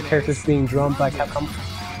SNK characters being drawn by Capcom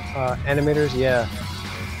animators, yeah.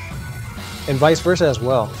 And vice versa as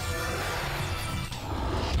well.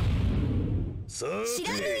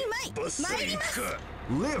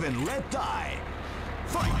 Live and let die.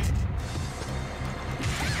 Fight!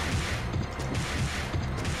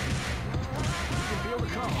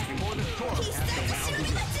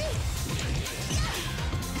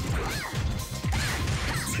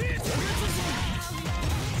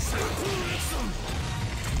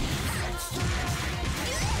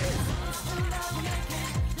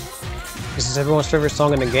 This is everyone's favorite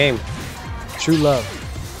song in the game. True Love.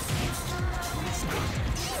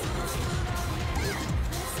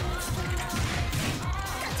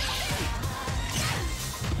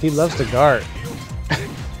 He loves to guard.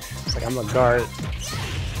 It's like, I'm a guard.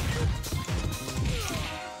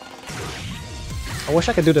 I wish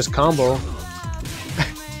I could do this combo.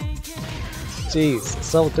 Jeez, it's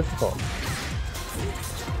so difficult.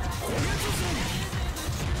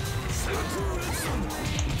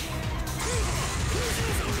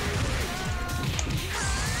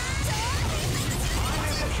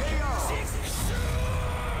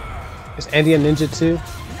 Is Andy a ninja too?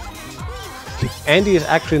 Andy is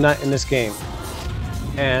actually not in this game.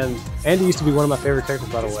 And Andy used to be one of my favorite characters,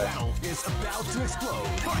 by the way.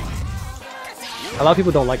 A lot of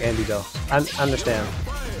people don't like Andy though. I understand.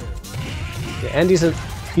 Yeah, Andy's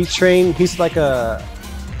he's like a,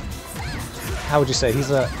 how would you say?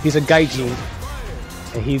 He's a gaijin,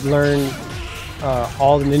 and he learned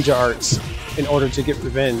all the ninja arts in order to get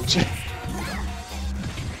revenge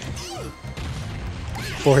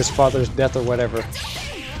for his father's death or whatever.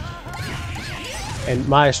 And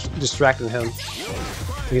Mai's distracting him.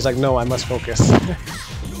 And he's like, no, I must focus.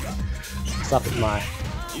 Stop it, Mai.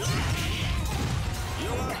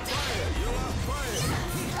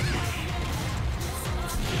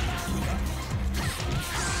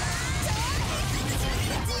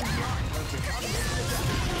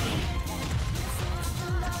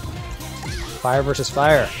 Fire versus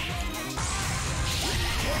fire.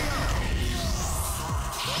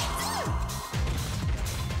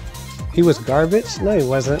 He was garbage? No, he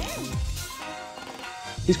wasn't.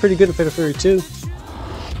 He's pretty good at Fatal Fury 2.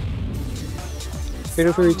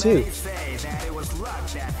 Fatal Fury 2.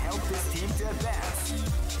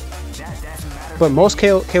 But most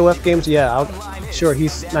KOF games, yeah, sure,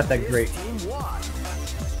 he's not that great.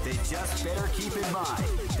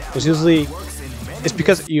 It's usually, it's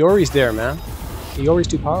because Yuri's there, man. Yuri's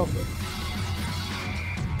too powerful.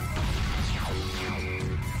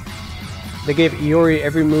 They gave Yuri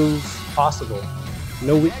every move possible.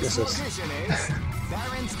 No weaknesses.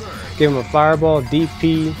 Gave him a fireball,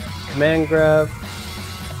 DP, command grab,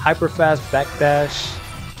 hyper fast backdash,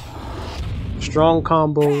 strong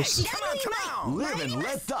combos. Live and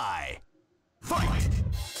let die. Fight.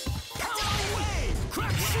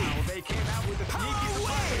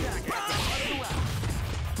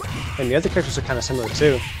 And the other characters are kind of similar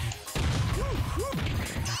too.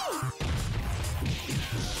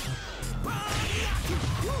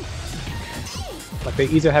 Like they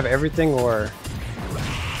either have everything or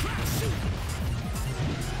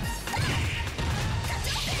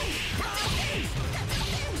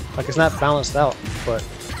like it's not balanced out, but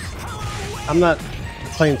I'm not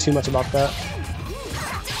complaining too much about that.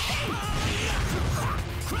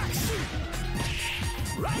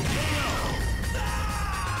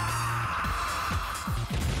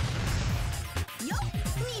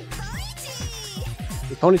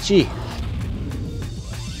 Ponichi.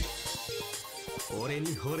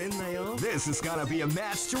 This is gonna be a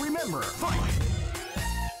match to remember.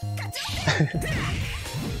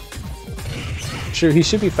 Sure, he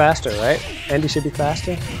should be faster, right? Andy should be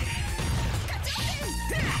faster.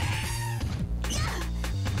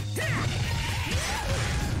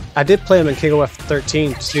 I did play him in KOF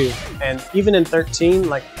 13 too, and even in 13,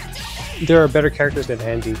 like, there are better characters than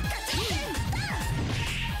Andy.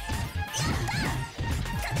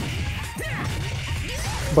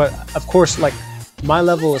 But of course, like, my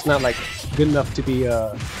level is not like good enough to be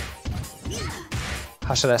how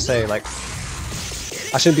should I say, like,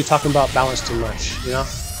 I shouldn't be talking about balance too much, you know?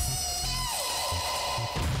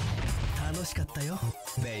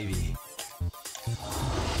 Baby.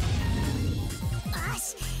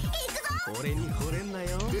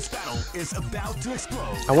 This battle is about to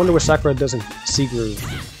explode. I wonder what Sakura does in C groove.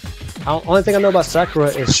 Only thing I know about Sakura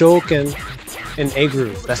is Shoken and A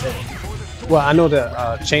groove. That's it. Well, I know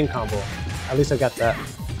the chain combo. At least I got that.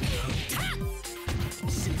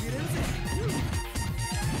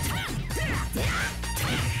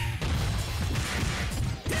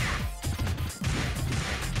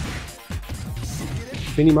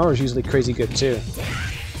 Benimaru is usually crazy good too.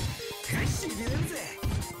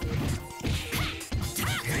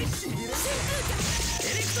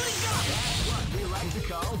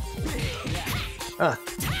 Ah,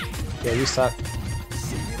 yeah, you suck.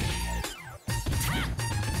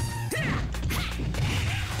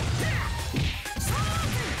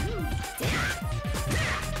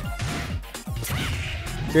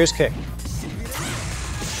 Fierce kick.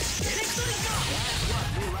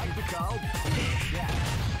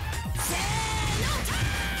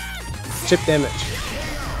 Chip damage.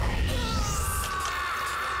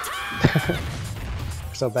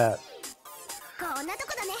 So bad.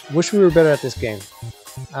 Wish we were better at this game.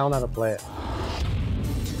 I don't know how to play it.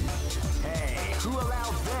 Hey, who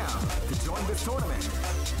allowed them to join this tournament?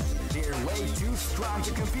 They're way too strong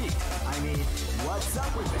to compete. I mean, what's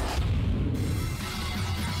up with that?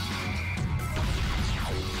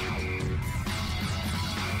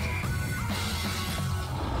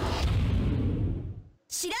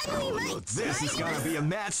 This is gonna be a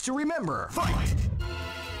match to remember. Fight!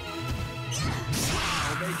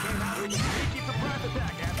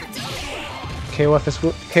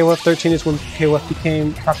 KOF 13 is when KOF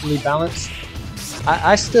became properly balanced.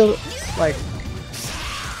 I still, like,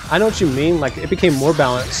 I know what you mean, like, it became more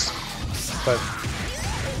balanced, but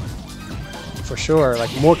for sure,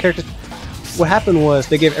 like, more characters, what happened was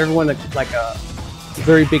they gave everyone like a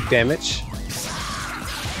very big damage.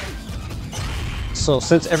 So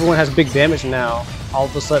since everyone has big damage now, all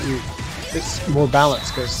of a sudden it's more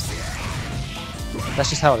balanced because that's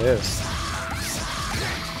just how it is.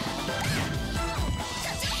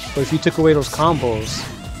 But if you took away those combos,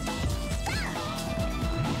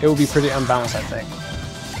 it would be pretty unbalanced, I think.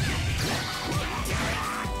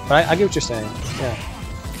 But I get what you're saying, yeah.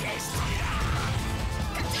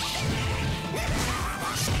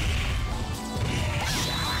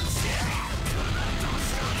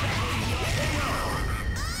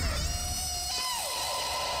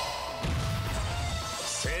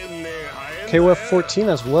 KOF 14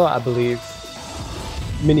 as well, I believe.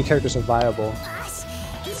 Many characters are viable.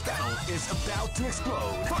 This battle is about to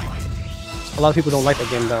explode. A lot of people don't like that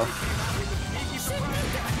game though.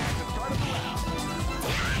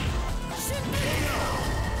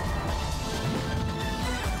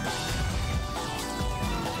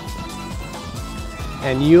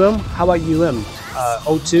 And UM? How about UM?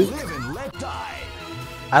 02?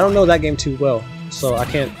 I don't know that game too well, so I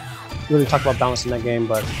can't really talk about balancing that game,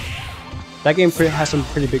 but that game has some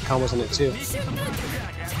pretty big combos in it too.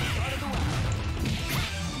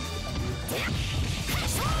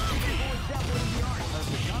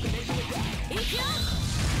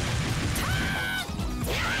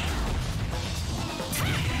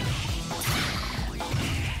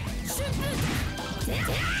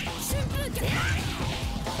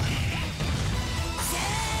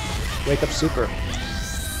 Wake up super.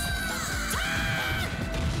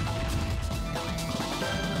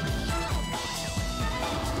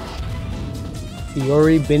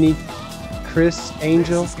 Yuri, Benny, Chris,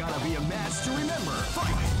 Angel.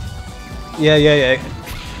 Yeah.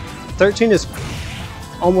 13 is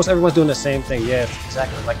almost everyone's doing the same thing. Yeah,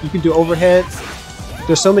 exactly. Like you can do overhead.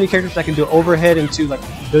 There's so many characters that can do overhead into like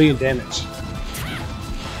a billion damage.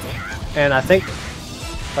 And I think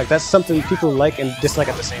like that's something people like and dislike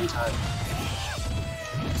at the same time.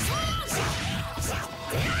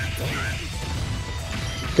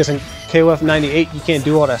 Because in KOF 98 you can't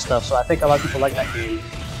do all that stuff, so I think a lot of people like that game.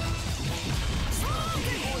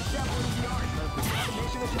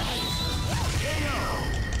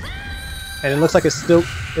 And it looks like it's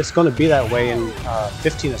going to be that way in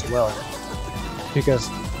 15 as well, because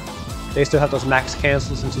they still have those max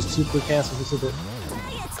cancels into super cancels into the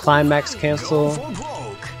climax cancel.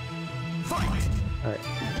 Alright.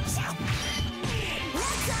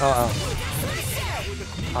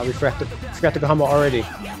 Oh, we forgot to go Hamo already.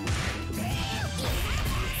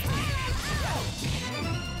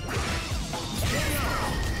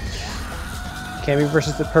 Cammy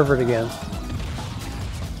versus the pervert again.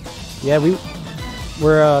 Yeah,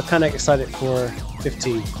 we're kind of excited for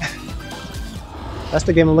 15. That's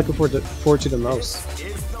the game I'm looking forward to the most.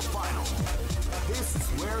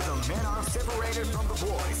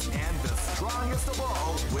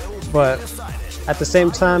 But at the same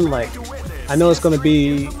time, like, I know it's going to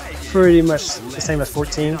be pretty much the same as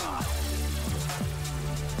 14.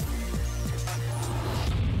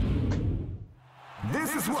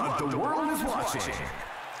 This is what the world is watching.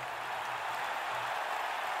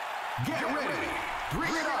 Get ready.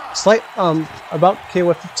 Bring it up. Slight about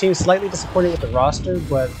KOF 15, slightly disappointed with the roster,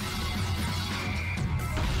 but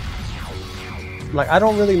like I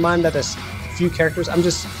don't really mind that there's few characters. I'm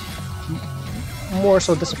just more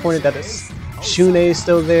so disappointed that it's Shune is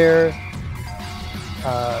still there.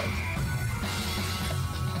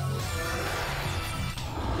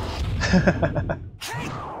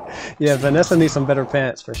 Yeah, Vanessa needs some better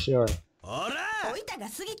pants for sure.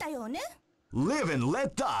 Live and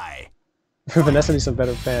let die. Vanessa needs some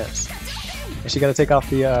better pants, and she got to take off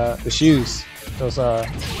the shoes. Those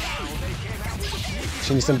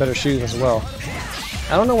she needs some better shoes as well.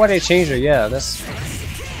 I don't know why they changed her. Yeah, that's.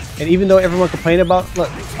 And even though everyone complained about, look,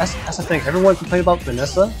 that's the thing. Everyone complained about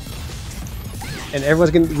Vanessa, and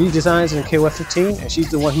everyone's getting redesigns in KOF 15, and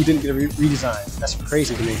she's the one who didn't get a redesign. That's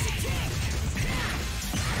crazy to me.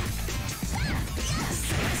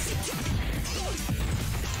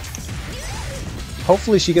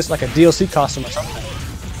 Hopefully she gets like a DLC costume or something.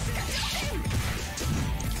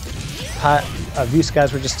 These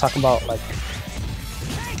guys were just talking about like,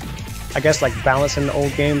 I guess like balancing the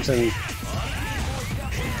old games and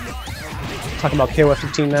talking about KOF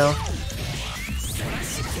 15 now.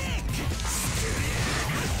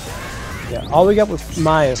 Yeah, all we got with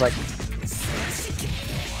Mai is like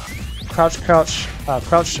crouch,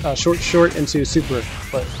 short into super,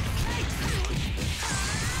 but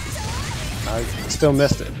I still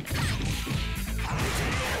missed it.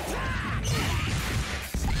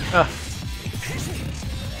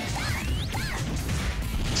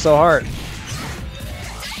 So hard.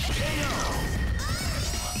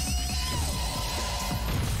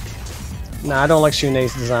 Nah, I don't like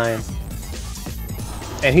Shune's design.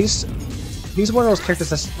 And he's one of those characters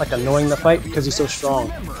that's like annoying to fight because he's so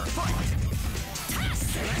strong.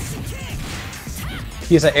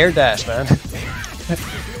 He has an air dash, man.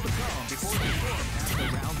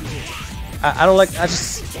 I don't like.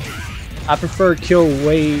 I prefer Kyo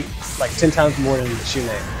way like 10 times more than Shune.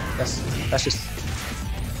 That's just.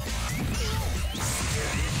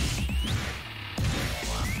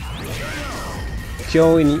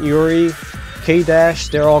 Kyo and Yuri, K Dash,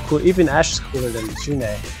 they're all cool. Even Ash is cooler than Shune.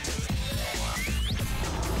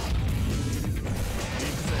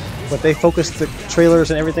 But they focus the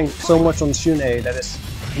trailers and everything so much on Shune that it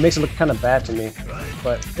makes it look kind of bad to me.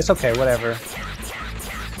 But it's okay, whatever.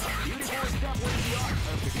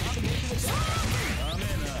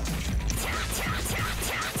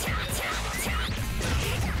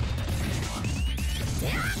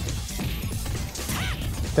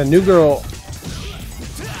 The new girl,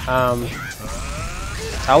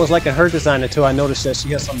 I was liking her design until I noticed that she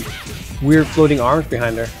has some weird floating arms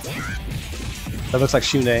behind her. That looks like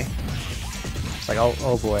Shune. It's like,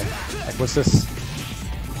 oh boy, like what's this?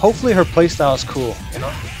 Hopefully her playstyle is cool, you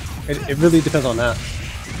know? It really depends on that.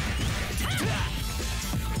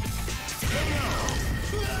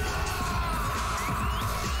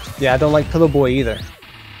 Yeah, I don't like Pillow Boy either.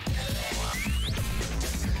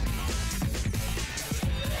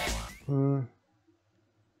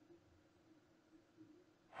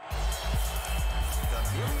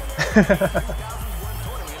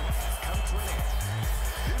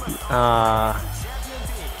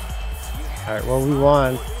 Alright, well, we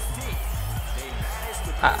won.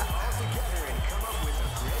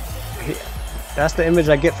 That's the image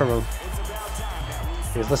I get from him.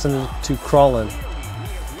 He's listening to Crawlin'.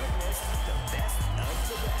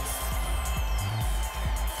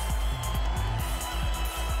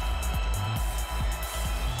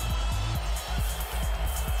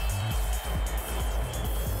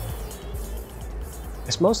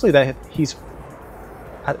 It's mostly that he's...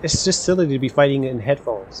 It's just silly to be fighting in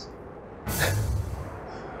headphones.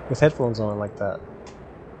 With headphones on like that.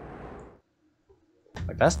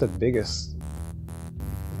 Like, that's the biggest.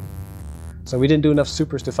 So we didn't do enough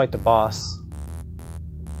supers to fight the boss.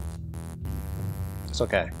 It's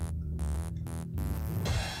okay.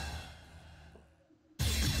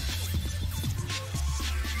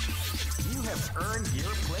 You have earned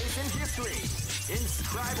your place in history.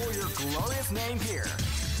 Inscribe your glorious name here.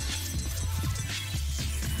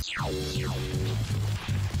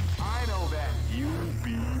 I know that you'll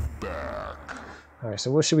be back. Alright,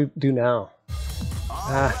 so what should we do now?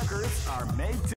 All records are made to